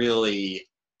is really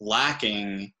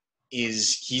lacking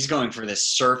is he's going for this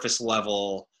surface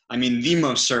level. I mean, the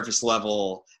most surface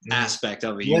level aspect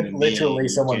of a human literally being.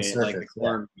 someone's Like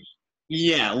surface.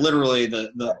 yeah, literally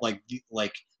the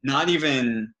like not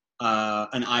even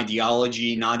an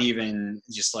ideology, not even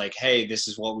just like, hey, this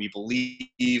is what we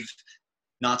believe,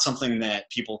 not something that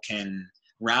people can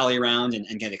rally around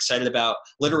and get excited about.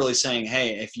 Literally saying,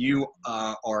 hey, if you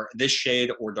are this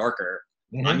shade or darker,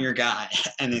 I'm your guy.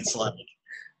 And it's like,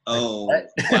 oh,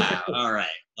 wow, all right.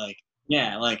 Like,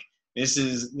 yeah, like this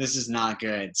is not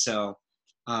good. So,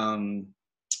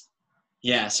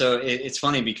 yeah, so it's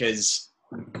funny because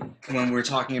when we're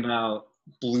talking about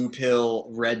blue pill,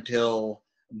 red pill,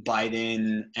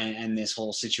 Biden, and this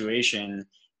whole situation,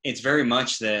 it's very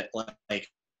much that like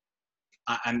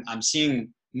I'm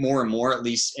seeing more and more, at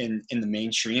least in the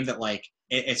mainstream, that like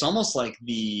it's almost like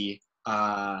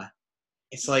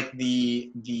it's like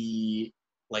the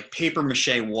like paper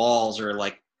mache walls are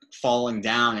like falling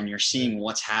down, and you're seeing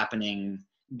what's happening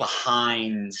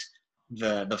behind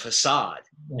the facade.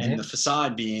 And the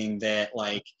facade being that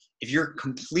like if you're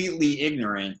completely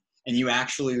ignorant and you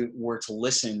actually were to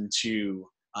listen to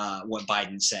what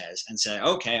Biden says and say,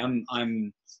 okay,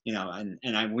 I'm you know,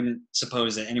 and I wouldn't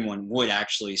suppose that anyone would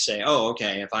actually say, oh,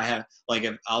 okay, if I have like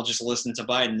if I'll just listen to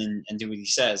Biden and do what he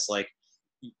says. Like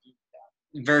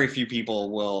very few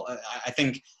people will. I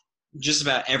think just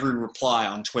about every reply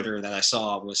on Twitter that I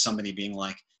saw was somebody being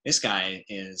like, this guy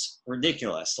is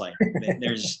ridiculous. Like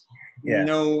there's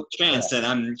no chance that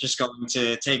I'm just going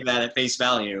to take that at face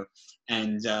value.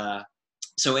 And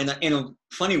so in a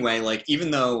funny way, like even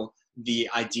though the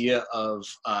idea of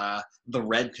the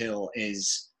red pill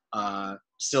is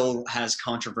still has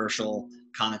controversial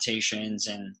connotations,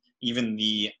 and even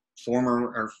the former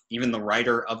or even the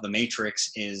writer of the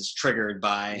Matrix is triggered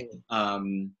by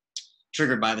the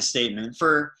statement.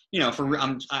 For you know, for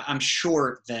I'm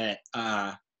sure that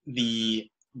the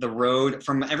road,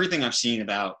 from everything I've seen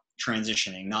about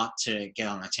transitioning, not to get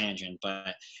on a tangent,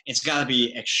 but it's got to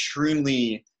be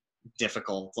extremely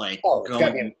difficult. Like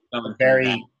going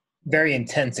very very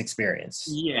intense experience.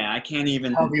 Yeah, I can't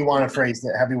even. However you want to phrase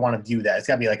that, however you want to view that, it's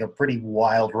got to be like a pretty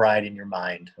wild ride in your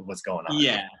mind of what's going on.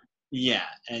 Yeah,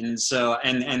 and so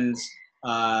and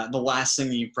the last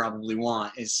thing you probably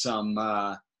want is some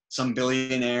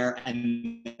billionaire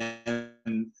and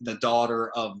the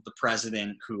daughter of the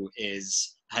president who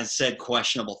has said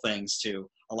questionable things to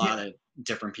a lot of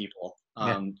different people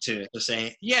to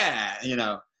say, you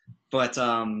know, but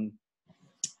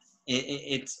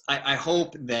it's I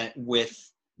hope that with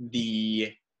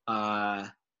the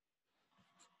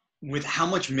with how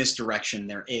much misdirection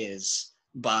there is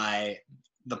by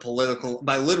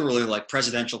literally like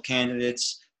presidential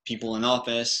candidates, people in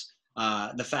office,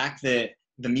 the fact that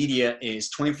the media is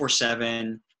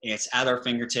 24/7, it's at our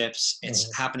fingertips,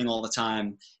 it's happening all the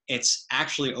time. It's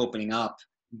actually opening up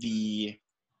the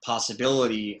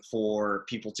possibility for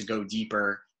people to go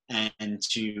deeper and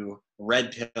to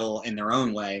red pill in their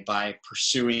own way by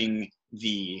pursuing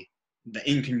the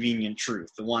inconvenient truth,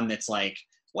 the one that's like,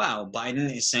 wow,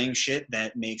 Biden is saying shit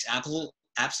that makes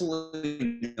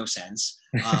absolutely no sense.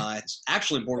 It's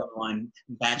actually borderline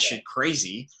batshit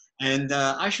crazy. And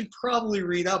I should probably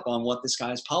read up on what this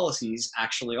guy's policies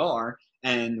actually are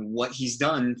and what he's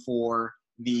done for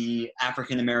the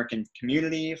African American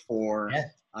community,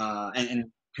 and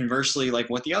conversely, like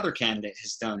what the other candidate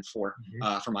has done for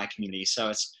my community. So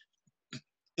it's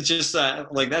just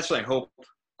like that's what I hope.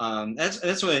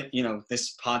 That's what, you know,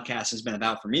 this podcast has been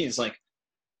about for me, is like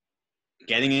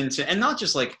getting into, and not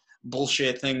just like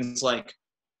bullshit things. Like,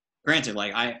 granted,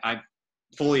 like I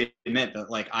fully admit that,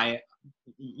 like,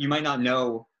 you might not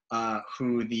know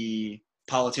who the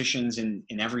politicians in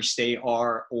every state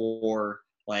are, or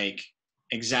like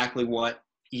exactly what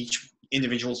each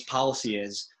individual's policy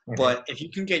is. But if you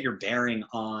can get your bearing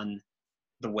on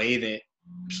the way that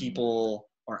people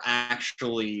are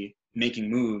actually making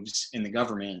moves in the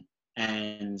government,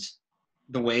 and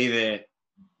the way that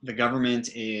the government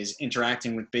is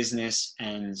interacting with business,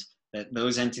 and that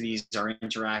those entities are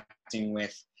interacting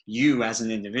with you as an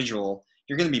individual,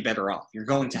 you're going to be better off. You're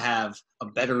going to have a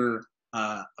better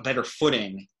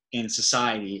footing in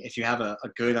society if you have a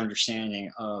good understanding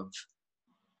of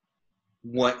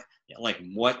what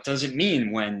does it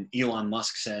mean when Elon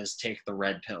Musk says take the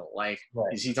red pill? Like,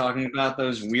 Right. is he talking about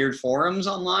those weird forums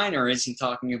online, or is he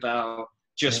talking about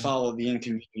just follow the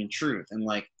inconvenient truth? And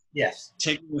like, yes,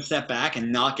 taking a step back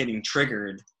and not getting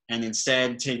triggered, and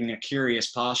instead taking a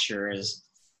curious posture is,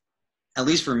 at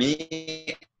least for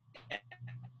me,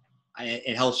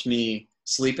 it helps me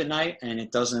sleep at night, and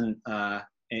it doesn't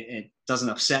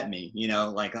upset me. You know,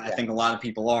 like I think a lot of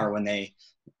people are when they,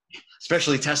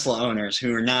 especially Tesla owners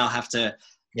who now have to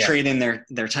trade in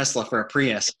their Tesla for a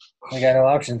Prius. They got no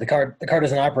options. The car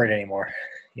doesn't operate anymore,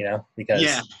 you know, because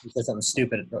he said something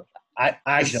stupid. I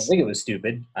actually don't think it was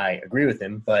stupid. I agree with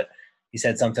him, but he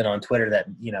said something on Twitter that,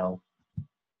 you know,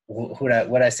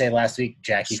 what I say last week,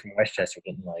 Jackie from Westchester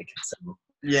didn't like. So,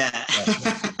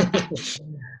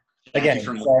 again,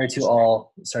 sorry to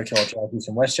all Jackies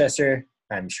from Westchester.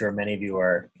 I'm sure many of you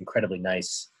are incredibly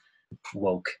nice,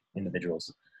 woke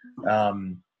individuals.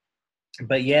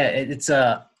 But yeah, it's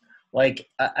like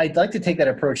I'd like to take that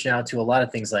approach now to a lot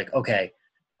of things. Like, okay,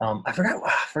 I forgot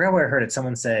where I heard it.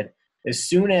 Someone said as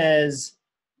soon as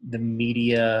the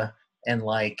media and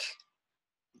like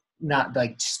not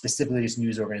like specifically just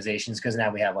news organizations, because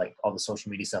now we have like all the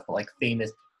social media stuff, but like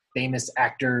famous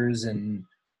actors and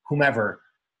whomever,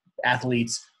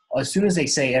 athletes, as soon as they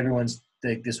say everyone's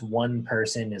like this one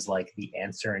person is like the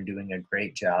answer and doing a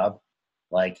great job,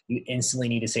 like you instantly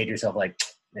need to say to yourself like,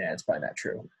 yeah, it's probably not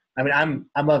true. I mean,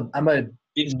 I'm a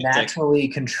naturally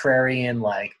contrarian,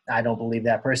 like I don't believe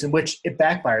that person, which it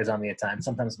backfires on me at times.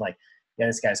 Sometimes I'm like, yeah,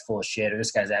 this guy's full of shit, or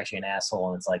this guy's actually an asshole,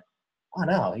 and it's like, oh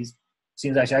no, he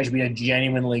seems like I should be a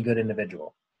genuinely good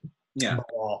individual. Yeah.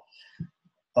 But,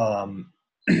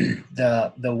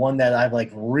 the one that I've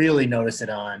like really noticed it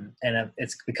on, and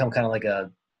it's become kind of like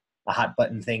a hot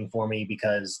button thing for me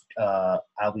because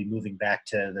I'll be moving back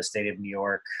to the state of New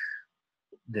York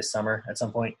this summer at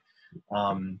some point.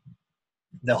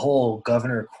 The whole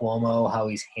Governor Cuomo, how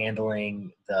he's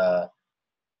handling the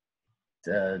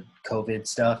COVID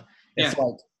stuff. It's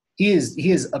like he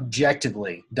is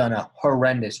objectively done a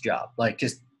horrendous job. Like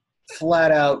just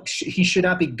flat out, he should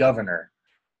not be governor.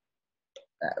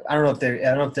 I don't know if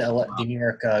the New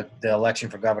York the election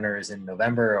for governor is in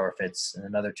November or if it's in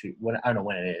another two. I don't know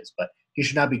when it is, but he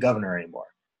should not be governor anymore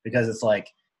because it's like,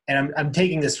 and I'm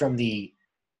taking this from the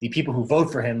people who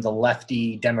vote for him, the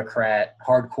lefty Democrat,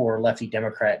 hardcore lefty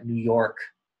Democrat, New York.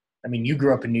 I mean, you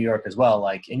grew up in New York as well,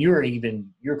 like, and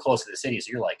you're close to the city,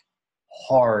 so you're like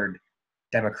hard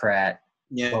Democrat.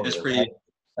 Yeah, it's pretty, right?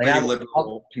 Like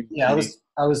liberal.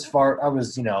 I was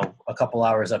a couple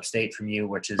hours upstate from you,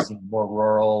 which is more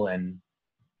rural. And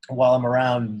while I'm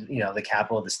around, the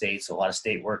capital of the state, so a lot of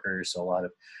state workers, so a lot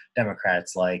of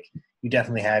Democrats, like you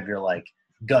definitely have your like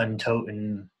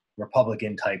gun-toting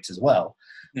Republican types as well.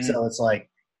 Mm-hmm. So it's like,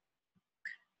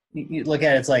 you look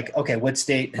at it, it's like, okay, what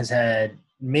state has had,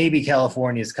 maybe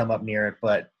California's come up near it,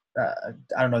 but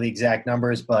I don't know the exact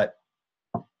numbers, but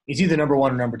it's either number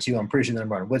one or number two. I'm pretty sure the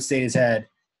number one. What state has had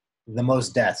the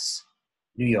most deaths?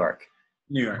 New York.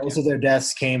 Most of their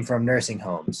deaths came from nursing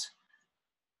homes.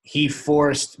 He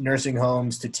forced nursing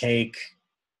homes to take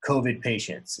COVID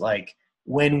patients. Like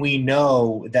when we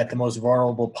know that the most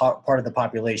vulnerable part of the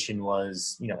population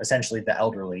was, essentially the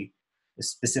elderly,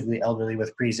 specifically elderly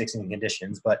with pre-existing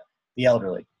conditions, but the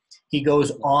elderly. He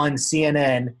goes on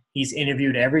CNN. He's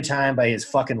interviewed every time by his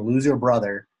fucking loser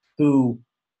brother who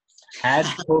had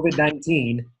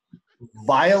COVID-19,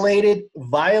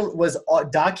 was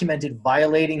documented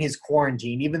violating his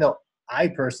quarantine, even though I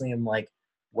personally am like,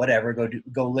 whatever,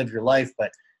 go live your life,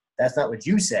 but that's not what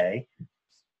you say.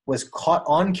 Was caught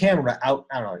on camera out,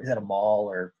 I don't know, is at a mall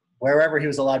or wherever he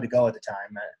was allowed to go at the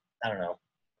time, I don't know,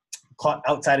 caught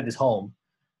outside of his home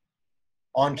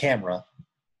on camera,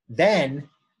 then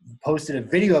posted a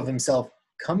video of himself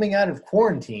coming out of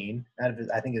quarantine, I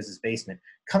think it was his basement,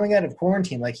 coming out of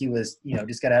quarantine like he was,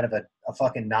 just got out of a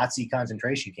fucking Nazi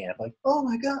concentration camp. Like, oh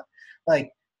my God.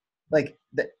 Like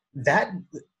that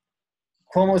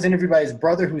Cuomo was interviewed by his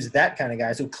brother, who's that kind of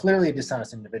guy, so clearly a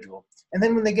dishonest individual. And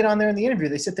then when they get on there in the interview,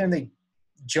 they sit there and they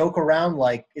joke around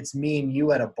like it's me and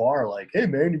you at a bar, like, hey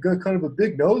man, you got kind of a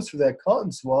big nose for that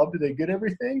cotton swab. Did they get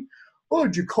everything? Oh,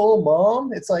 did you call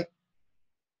mom? It's like,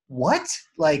 what?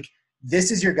 Like,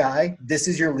 this is your guy. This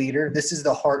is your leader. This is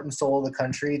the heart and soul of the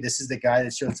country. This is the guy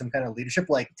that showed some kind of leadership.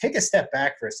 Like, take a step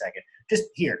back for a second. Just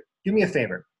here, do me a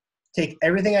favor. Take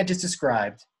everything I just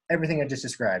described,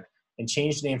 and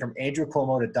change the name from Andrew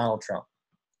Cuomo to Donald Trump.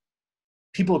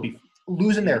 People would be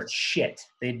losing their shit.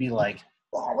 They'd be like,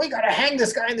 oh, we got to hang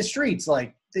this guy in the streets.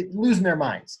 Like, they're losing their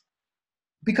minds.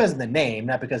 Because of the name,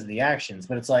 not because of the actions.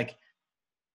 But it's like,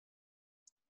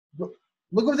 look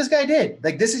what this guy did.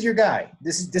 Like, this is your guy.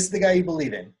 This is the guy you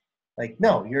believe in. Like,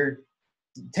 no,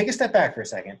 take a step back for a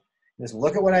second. Just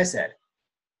look at what I said.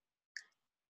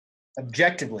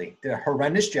 Objectively, did a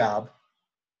horrendous job.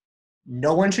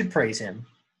 No one should praise him.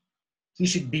 He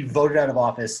should be voted out of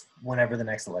office whenever the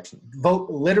next election. Vote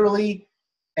literally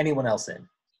anyone else in,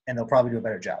 and they'll probably do a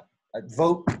better job.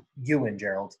 Vote you in,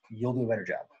 Gerald. You'll do a better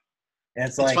job. And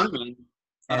it's like, fun, man.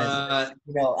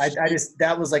 I just,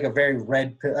 that was like a very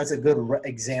red pill. That's a good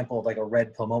example of like a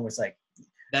red pill moment. It's like,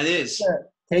 that is.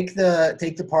 Take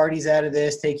the parties out of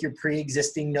this. Take your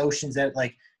pre-existing notions that,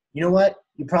 like, you know what?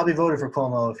 You probably voted for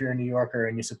Cuomo if you're a New Yorker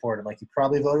and you support him. Like, you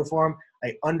probably voted for him.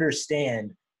 I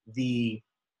understand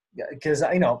because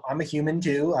I'm a human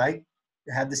too. I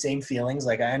have the same feelings.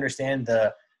 Like, I understand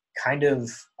the kind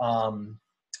of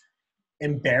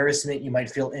embarrassment you might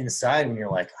feel inside when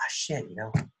you're like, oh shit,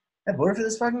 I voted for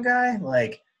this fucking guy.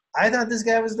 Like, I thought this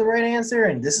guy was the right answer,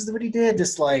 and this is what he did.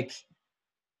 Just like,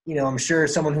 I'm sure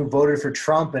someone who voted for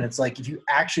Trump, and it's like, if you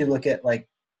actually look at like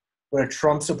what a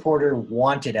Trump supporter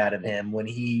wanted out of him when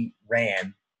he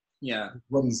ran,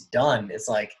 what he's done, it's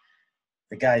like,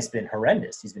 the guy's been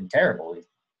horrendous. He's been terrible. He's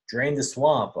drained the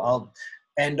swamp. I'll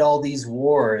end all these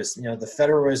wars. The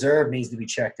Federal Reserve needs to be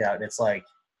checked out. And it's like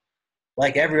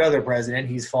every other president,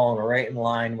 he's fallen right in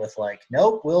line with like,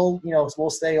 nope, we'll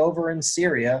stay over in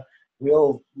Syria.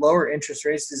 We'll lower interest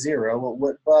rates to zero.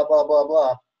 We'll blah, blah, blah,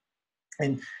 blah.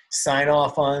 And sign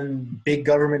off on big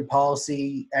government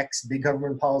policy X, big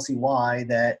government policy Y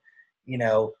that,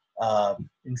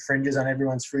 infringes on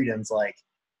everyone's freedoms. Like,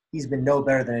 he's been no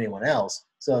better than anyone else.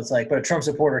 So it's like, but a Trump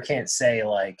supporter can't say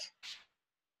like,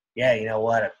 yeah, you know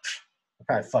what? I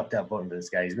probably fucked up voting for this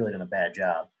guy. He's really done a bad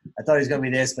job. I thought he was going to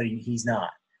be this, but he's not.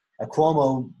 A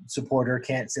Cuomo supporter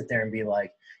can't sit there and be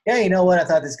like, yeah, you know what? I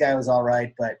thought this guy was all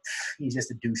right, but he's just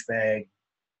a douchebag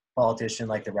politician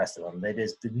like the rest of them.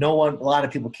 A lot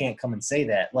of people can't come and say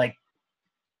that. Like,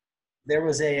 there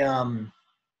was a,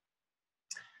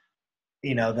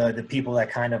 the people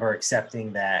that kind of are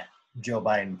accepting that Joe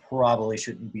Biden probably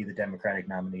shouldn't be the Democratic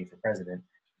nominee for president.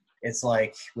 It's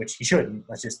like, which he shouldn't.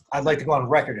 I'd like to go on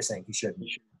record as saying he shouldn't.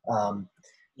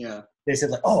 They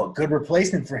said like, oh, a good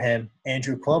replacement for him,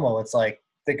 Andrew Cuomo. It's like,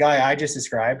 the guy I just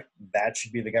described, that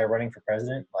should be the guy running for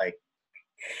president. Like,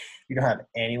 you don't have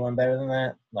anyone better than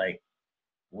that. Like,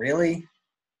 really?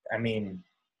 I mean,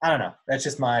 I don't know. That's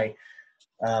just my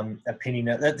opinion.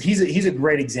 That he's a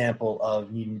great example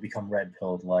of needing to become red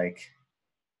pilled. Like,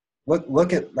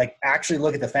 look at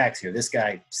the facts here. This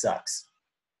guy sucks.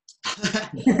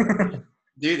 Dude,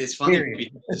 it's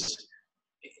funny because,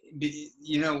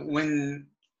 when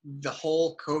the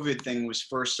whole COVID thing was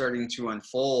first starting to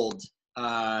unfold,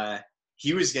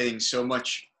 he was getting so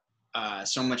much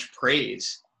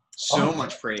praise.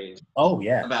 Much praise. Oh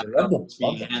yeah, about how it's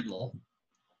being handled.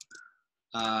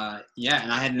 And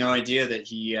I had no idea that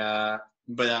he.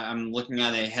 But I'm looking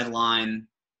at a headline.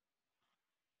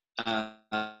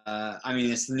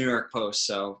 It's the New York Post,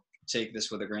 so take this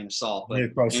with a grain of salt. But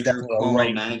Andrew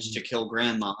Cuomo managed to kill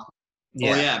grandma.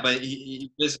 Yeah. Oh yeah, but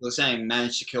he basically saying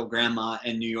managed to kill grandma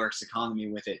and New York's economy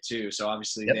with it too. So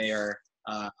obviously they are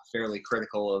fairly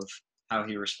critical of how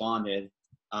he responded.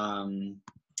 And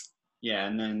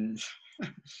then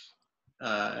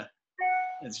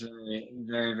it's very,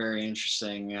 very, very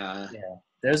interesting.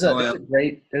 There's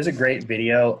a great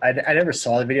video. I never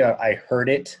saw the video. I heard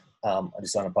it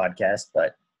just on a podcast,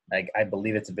 but I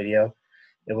believe it's a video.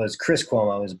 It was Chris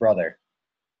Cuomo, his brother,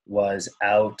 was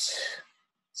out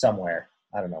somewhere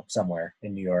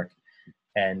in New York,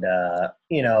 and a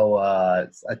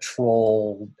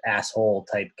troll asshole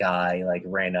type guy like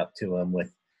ran up to him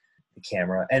with the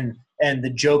camera, and the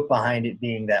joke behind it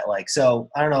being that so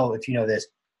I don't know if you know this,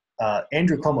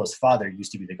 Andrew Cuomo's father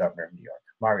used to be the governor of New York,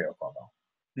 Mario Cuomo.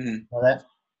 Mm-hmm. Know that?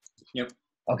 Yep.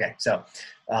 Okay, so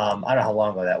I don't know how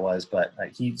long ago that was, but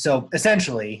so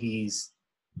essentially he's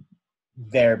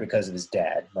there because of his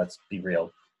dad. Let's be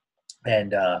real,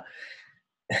 and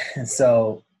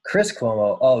so Chris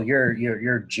Cuomo, oh,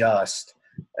 you're just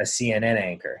a CNN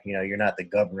anchor. You know, you're not the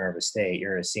governor of a state.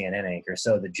 You're a CNN anchor.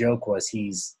 So the joke was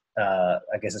he's, I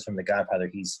guess it's from The Godfather.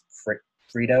 He's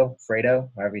Fredo,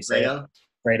 however you say Fredo? it.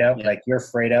 Fredo, Yeah. like you're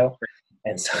Fredo.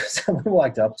 And so someone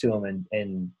walked up to him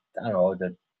and I don't know,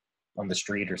 on the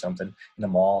street or something in the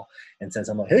mall and says,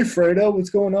 I'm like, hey, Fredo, what's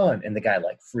going on? And the guy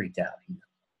like freaked out.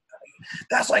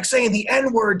 That's like saying the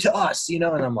N-word to us, you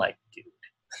know? And I'm like, dude.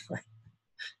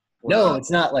 No, it's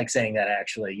not like saying that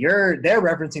actually. They're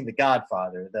referencing The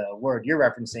Godfather. The word you're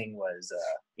referencing was,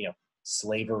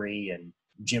 slavery and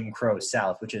Jim Crow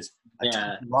South, which is a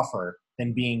ton rougher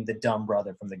than being the dumb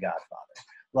brother from The Godfather.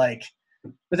 Like,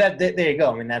 but there you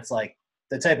go. I mean, that's like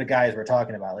the type of guys we're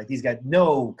talking about. Like, he's got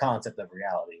no concept of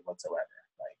reality whatsoever.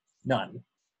 Like, none.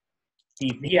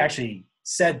 He actually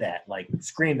said that, like,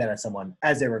 screamed that at someone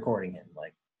as they were recording him.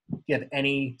 Like, do you have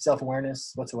any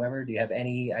self-awareness whatsoever? Do you have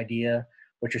any idea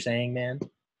what you're saying, man?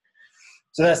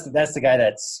 So that's the guy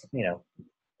that's, you know,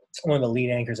 one of the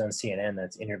lead anchors on CNN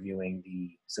that's interviewing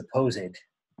the supposed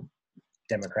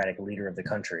Democratic leader of the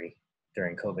country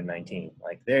during COVID-19.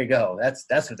 Like, there you go. That's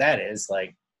what that is.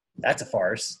 Like, that's a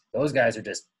farce. Those guys are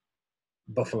just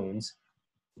buffoons.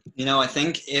 You know, I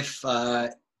think if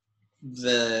the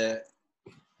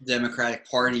Democratic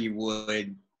Party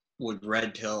would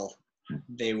red pill,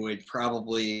 they would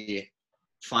probably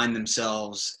find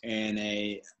themselves in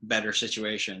a better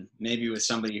situation. Maybe with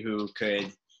somebody who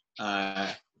could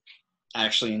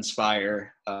actually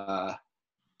inspire a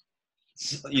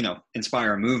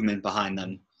movement behind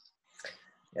them.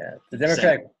 Yeah, the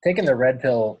Democratic taking the red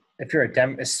pill. If you're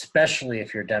especially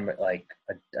if you're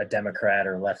a Democrat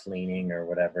or left leaning or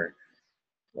whatever.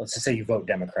 Let's just say you vote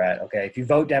Democrat. Okay, if you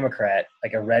vote Democrat,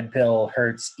 like, a red pill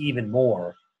hurts even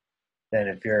more than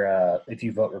if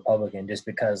you vote Republican, just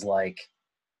because if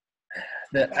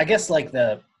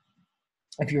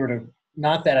you were to,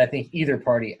 not that I think either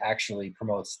party actually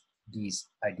promotes these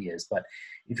ideas, but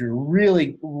if you're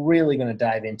really, really going to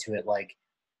dive into it, like,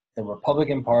 the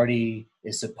Republican Party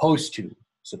is supposed to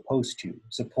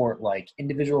support, like,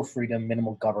 individual freedom,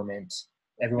 minimal government,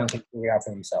 everyone can figure it out for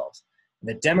themselves.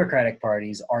 The Democratic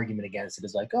Party's argument against it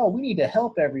is like, oh, we need to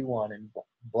help everyone and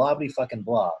blah, blah, fucking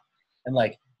blah. And,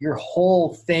 like, your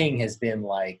whole thing has been,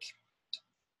 like,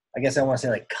 I guess I want to say,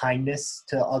 like, kindness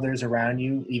to others around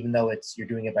you, even though you're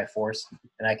doing it by force.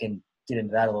 And I can get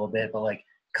into that a little bit, but, like,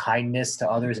 kindness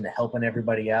to others and helping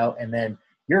everybody out. And then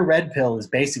your red pill is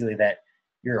basically that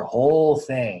your whole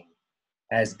thing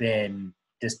has been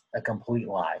just a complete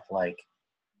lie. Like,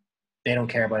 they don't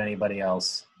care about anybody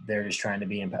else. They're just trying to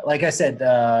be like I said,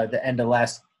 the end of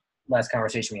last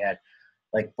conversation we had,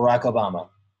 like, Barack Obama.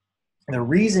 The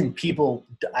reason people,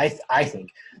 I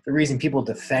think, the reason people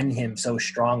defend him so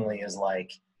strongly is,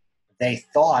 like, they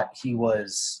thought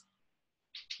he's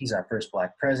our first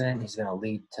black president. He's going to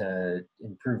lead to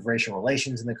improve racial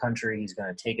relations in the country. He's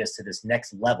going to take us to this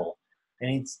next level.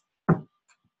 And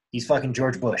he's fucking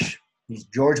George Bush. He's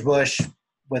George Bush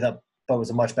but was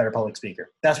a much better public speaker.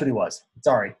 That's what he was.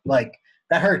 Sorry. Like,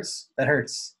 that hurts.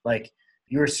 Like,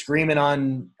 you were screaming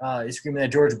at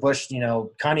George Bush. You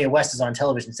know, Kanye West is on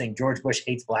television saying George Bush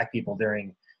hates black people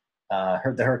during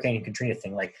the Hurricane Katrina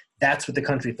thing. Like, that's what the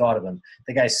country thought of him.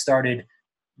 The guy started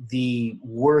the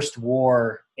worst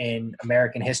war in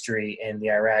American history in the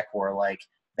Iraq War. Like,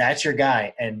 that's your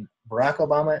guy. And Barack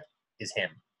Obama is him.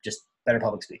 Just better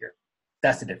public speaker.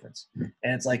 That's the difference. And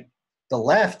it's like, the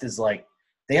left is like,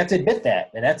 they have to admit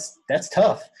that. And that's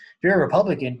tough. If you're a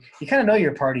Republican, you kind of know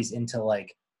your party's into,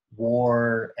 like,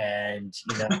 war and,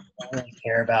 you know, don't really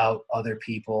care about other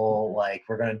people. Like,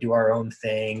 we're going to do our own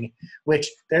thing, which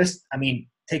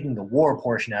taking the war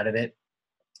portion out of it,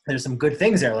 there's some good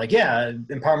things there. Like, yeah,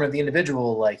 empowerment of the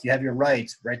individual. Like, you have your right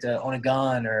to own a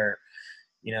gun, or,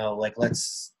 you know, like,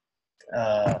 let's,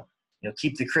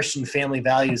 keep the Christian family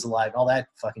values alive, all that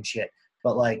fucking shit.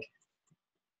 But, like,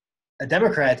 a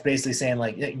Democrat's basically saying,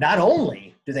 like, not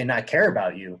only do they not care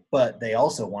about you, but they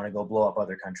also want to go blow up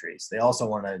other countries. They also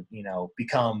want to, you know,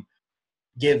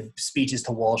 give speeches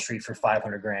to Wall Street for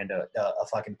 $500,000 a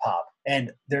fucking pop.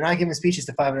 And they're not giving speeches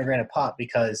to $500,000 a pop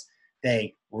because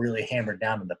they really hammered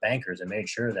down on the bankers and made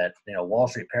sure that, you know, Wall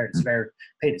Street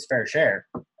paid its fair share.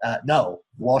 No,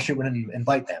 Wall Street wouldn't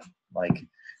invite them. Like,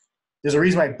 there's a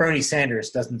reason why Bernie Sanders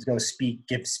doesn't go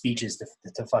give speeches to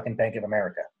fucking Bank of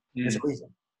America. There's a reason.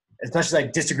 As much as I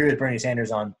disagree with Bernie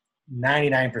Sanders on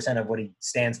 99% of what he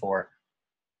stands for,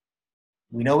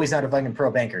 we know he's not a fucking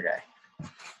pro-banker guy.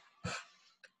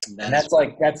 And that's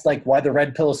like why the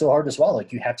red pill is so hard to swallow.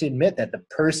 Like, you have to admit that the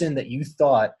person that you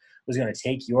thought was going to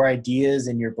take your ideas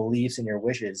and your beliefs and your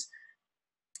wishes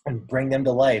and bring them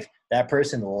to life, That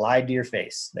person lied to your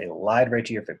face. They lied right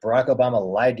to your face. Barack Obama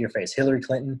lied to your face. Hillary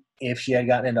Clinton, if she had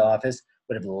gotten into office,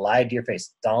 would have lied to your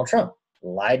face. Donald Trump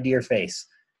lied to your face.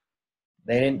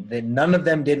 None of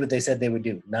them did what they said they would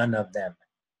do. None of them.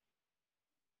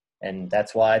 And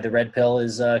that's why the red pill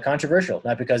is controversial.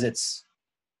 Not because it's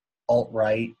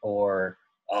alt-right or,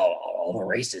 oh, all the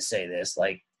racists say this.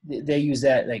 Like, they use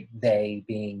that, like, they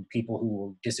being people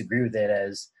who disagree with it,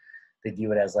 as they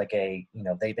view it as like a,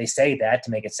 they say that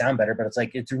to make it sound better, but it's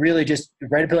like, it's really just,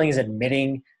 red pilling is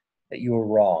admitting that you were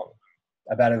wrong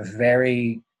about a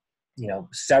very,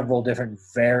 several different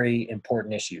very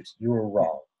important issues. You were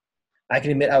wrong. I can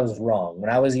admit I was wrong.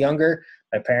 When I was younger,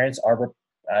 my parents are,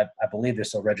 I believe they're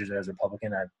still registered as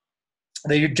Republican.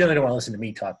 They generally don't want to listen to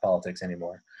me talk politics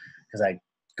anymore because I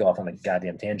go off on a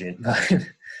goddamn tangent.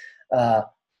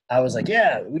 But I was like,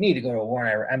 yeah, we need to go to a war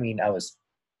in Iraq. I mean, I was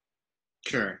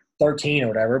sure 13 or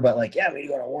whatever, but like, yeah, we need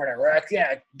to go to a war in Iraq.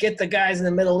 Yeah, get the guys in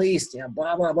the Middle East,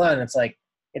 blah, blah, blah. And it's like,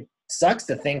 it sucks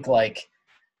to think like,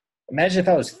 imagine if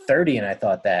I was 30 and I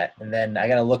thought that, and then I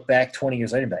got to look back 20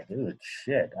 years later and be like, ooh,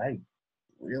 shit, I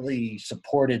really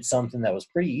supported something that was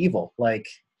pretty evil. Like,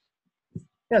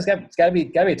 it's got to be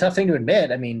a tough thing to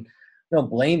admit. I mean, I don't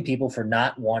blame people for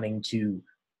not wanting to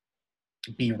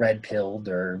be red pilled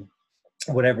or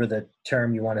whatever the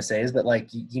term you want to say is, but like,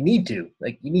 you need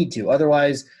to,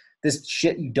 otherwise this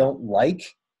shit you don't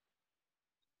like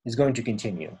is going to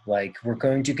continue. Like, we're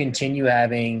going to continue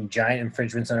having giant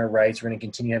infringements on our rights. We're going to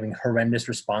continue having horrendous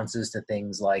responses to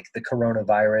things like the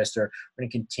coronavirus, or we're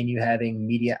going to continue having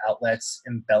media outlets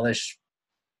embellish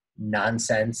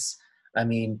nonsense. I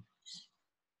mean,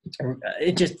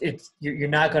 you're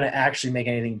not going to actually make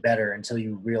anything better until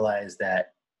you realize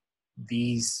that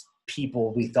these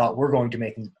people we thought were going to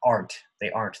make things aren't.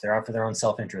 They're out for their own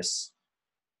self-interests.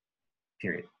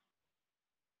 Period.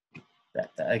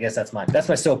 I guess that's my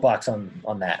soapbox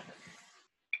on that.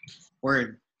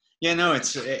 Word. Yeah, no,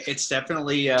 it's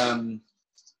definitely an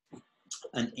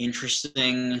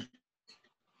interesting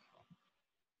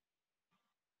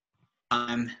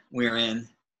time we're in,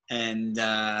 and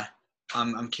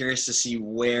I'm curious to see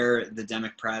where the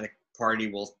Democratic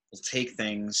Party will take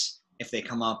things if they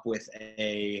come up with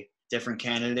a different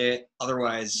candidate.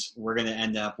 Otherwise, we're going to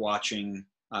end up watching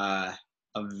a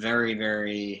very,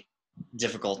 very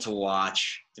difficult to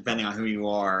watch, depending on who you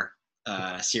are,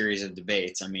 series of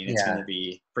debates. I mean, it's going to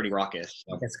be pretty raucous.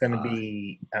 So, it's going to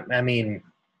be, I mean,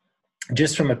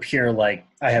 just from a pure, like,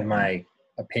 I have my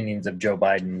opinions of Joe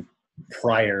Biden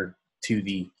prior to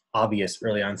the obvious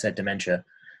early onset dementia.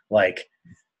 Like,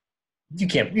 you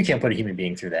can't put a human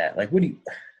being through that. Like, and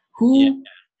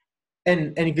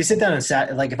if you sit down and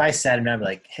if I sat him down and be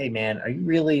like, hey man, are you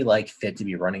really like fit to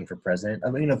be running for president? I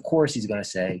mean, of course he's going to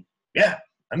say, yeah,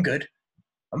 I'm good.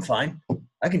 I'm fine.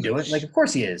 I can do it. Like, of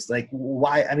course he is. Like,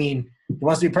 why? I mean, he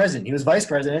wants to be president. He was vice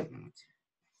president.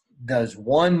 There's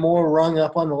one more rung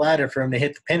up on the ladder for him to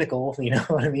hit the pinnacle. You know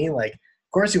what I mean? Like,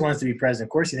 of course he wants to be president.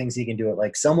 Of course he thinks he can do it.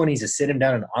 Like, someone needs to sit him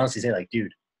down and honestly say, like,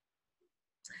 dude,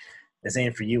 this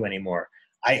ain't for you anymore.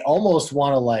 I almost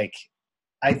want to,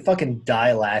 I fucking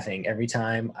die laughing every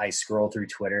time I scroll through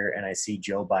Twitter and I see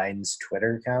Joe Biden's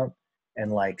Twitter account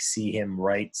and see him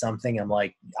write something. I'm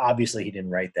like, obviously he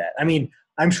didn't write that. I mean,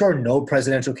 I'm sure no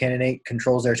presidential candidate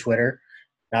controls their Twitter,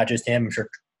 not just him. I'm sure,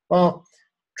 well,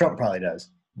 Trump probably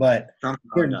does, but Trump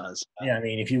probably does. Yeah, I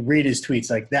mean, if you read his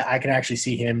tweets like that, I can actually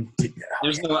see him.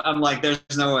 There's no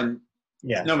one.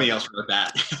 Yeah, nobody else wrote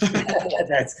that.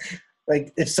 That's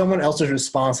like, if someone else was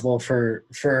responsible for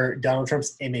Donald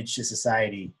Trump's image to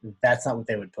society, that's not what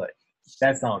they would put.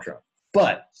 That's Donald Trump.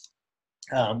 But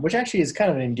which actually is kind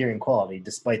of an endearing quality,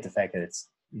 despite the fact that it's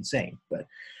insane. But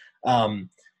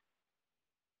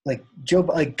Joe,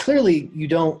 clearly you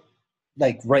don't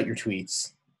write your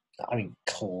tweets. I mean,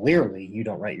 clearly you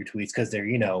don't write your tweets because they're,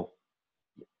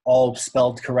 all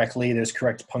spelled correctly. There's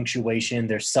correct punctuation.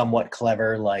 They're somewhat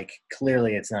clever.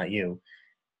 Clearly it's not you.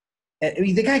 I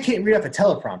mean, the guy can't read off a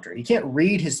teleprompter. He can't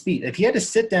read his speech. If he had to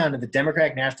sit down at the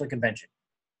Democratic National Convention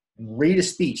and read a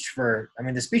speech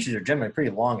the speeches are generally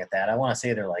pretty long at that. I want to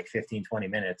say they're 15, 20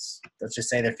 minutes. Let's just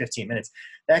say they're 15 minutes.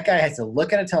 That guy has to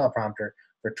look at a teleprompter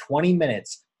for 20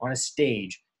 minutes on a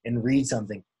stage and read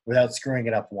something without screwing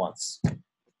it up once.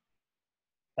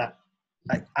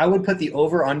 I would put the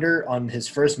over-under on his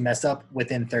first mess-up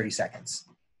within 30 seconds.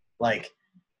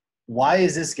 Why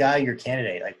is this guy your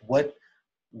candidate?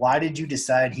 Why did you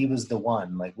decide he was the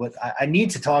one? I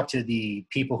need to talk to the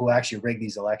people who actually rig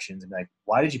these elections and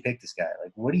why did you pick this guy?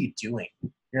 What are you doing?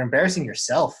 You're embarrassing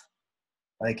yourself.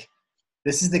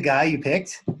 This is the guy you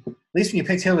picked? At least when you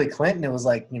picked Hillary Clinton, it was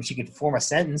she could form a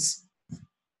sentence.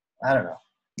 I don't know,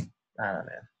 man.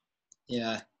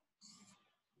 Yeah.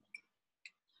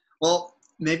 Well,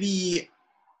 maybe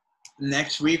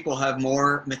next week we'll have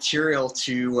more material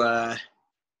to.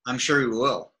 I'm sure we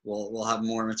will. We'll have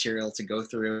more material to go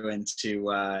through and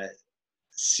to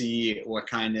see what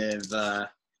kind of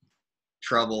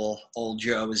trouble old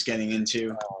Joe is getting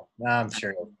into. Oh, I'm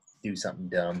sure he'll do something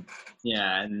dumb.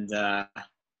 Yeah, and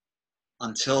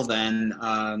until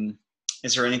then,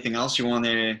 is there anything else you want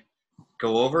to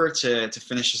go over to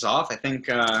finish us off? I think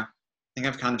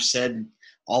I've kind of said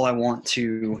all I want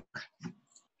to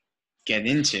get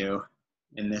into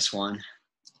in this one.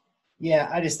 Yeah,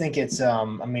 I just think it's I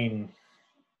mean,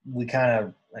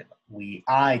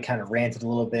 I kind of ranted a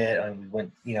little bit, and we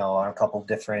went, on a couple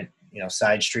different,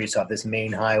 side streets off this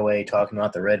main highway talking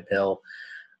about the red pill.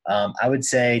 I would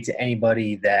say to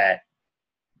anybody that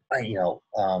is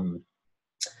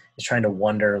trying to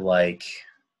wonder, like,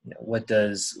 what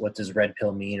does red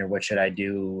pill mean, or what should I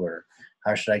do, or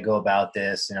how should I go about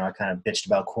this? I kind of bitched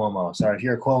about Cuomo. So if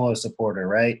you're a Cuomo supporter,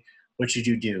 right, what should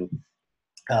you do?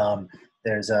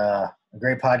 There's a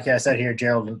great podcast out here,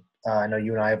 Gerald. I know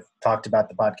you and I have talked about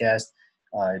the podcast.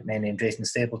 A man named Jason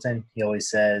Stapleton. He always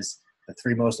says the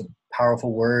three most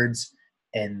powerful words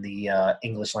in the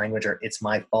English language are "it's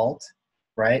my fault,"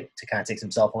 right? To kind of take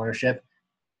some self-ownership.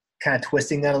 Kind of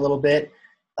twisting that a little bit.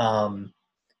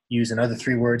 Use another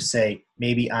three words. Say,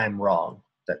 maybe I'm wrong.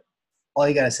 But all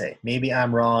you got to say, maybe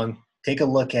I'm wrong. Take a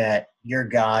look at your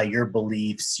guy, your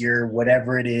beliefs, your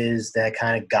whatever it is that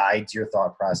kind of guides your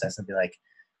thought process, and be like,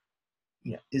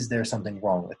 is there something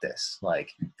wrong with this?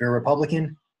 Like, if you're a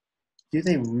Republican, do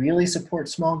they really support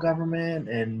small government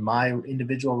and my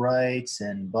individual rights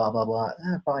and blah, blah, blah?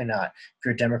 Probably not. If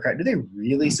you're a Democrat, do they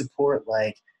really support,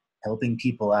 like, helping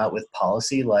people out with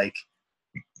policy? Like,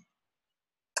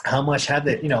 how much have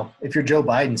they, if you're Joe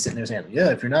Biden sitting there saying, yeah,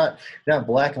 if you're not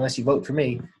black unless you vote for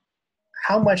me,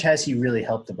 how much has he really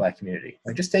helped the black community?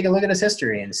 Like, just take a look at his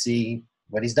history and see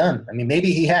what he's done. I mean,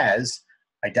 maybe he has.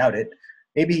 I doubt it.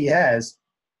 Maybe he has,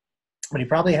 but he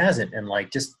probably hasn't. And,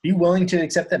 like, just be willing to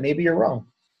accept that maybe you're wrong.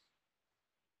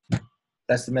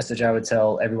 That's the message I would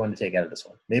tell everyone to take out of this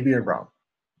one. Maybe you're wrong.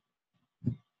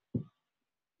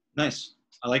 Nice.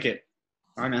 I like it.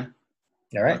 All right, man.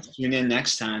 All right. Let's tune in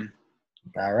next time.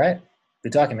 All right.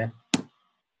 Good talking, man.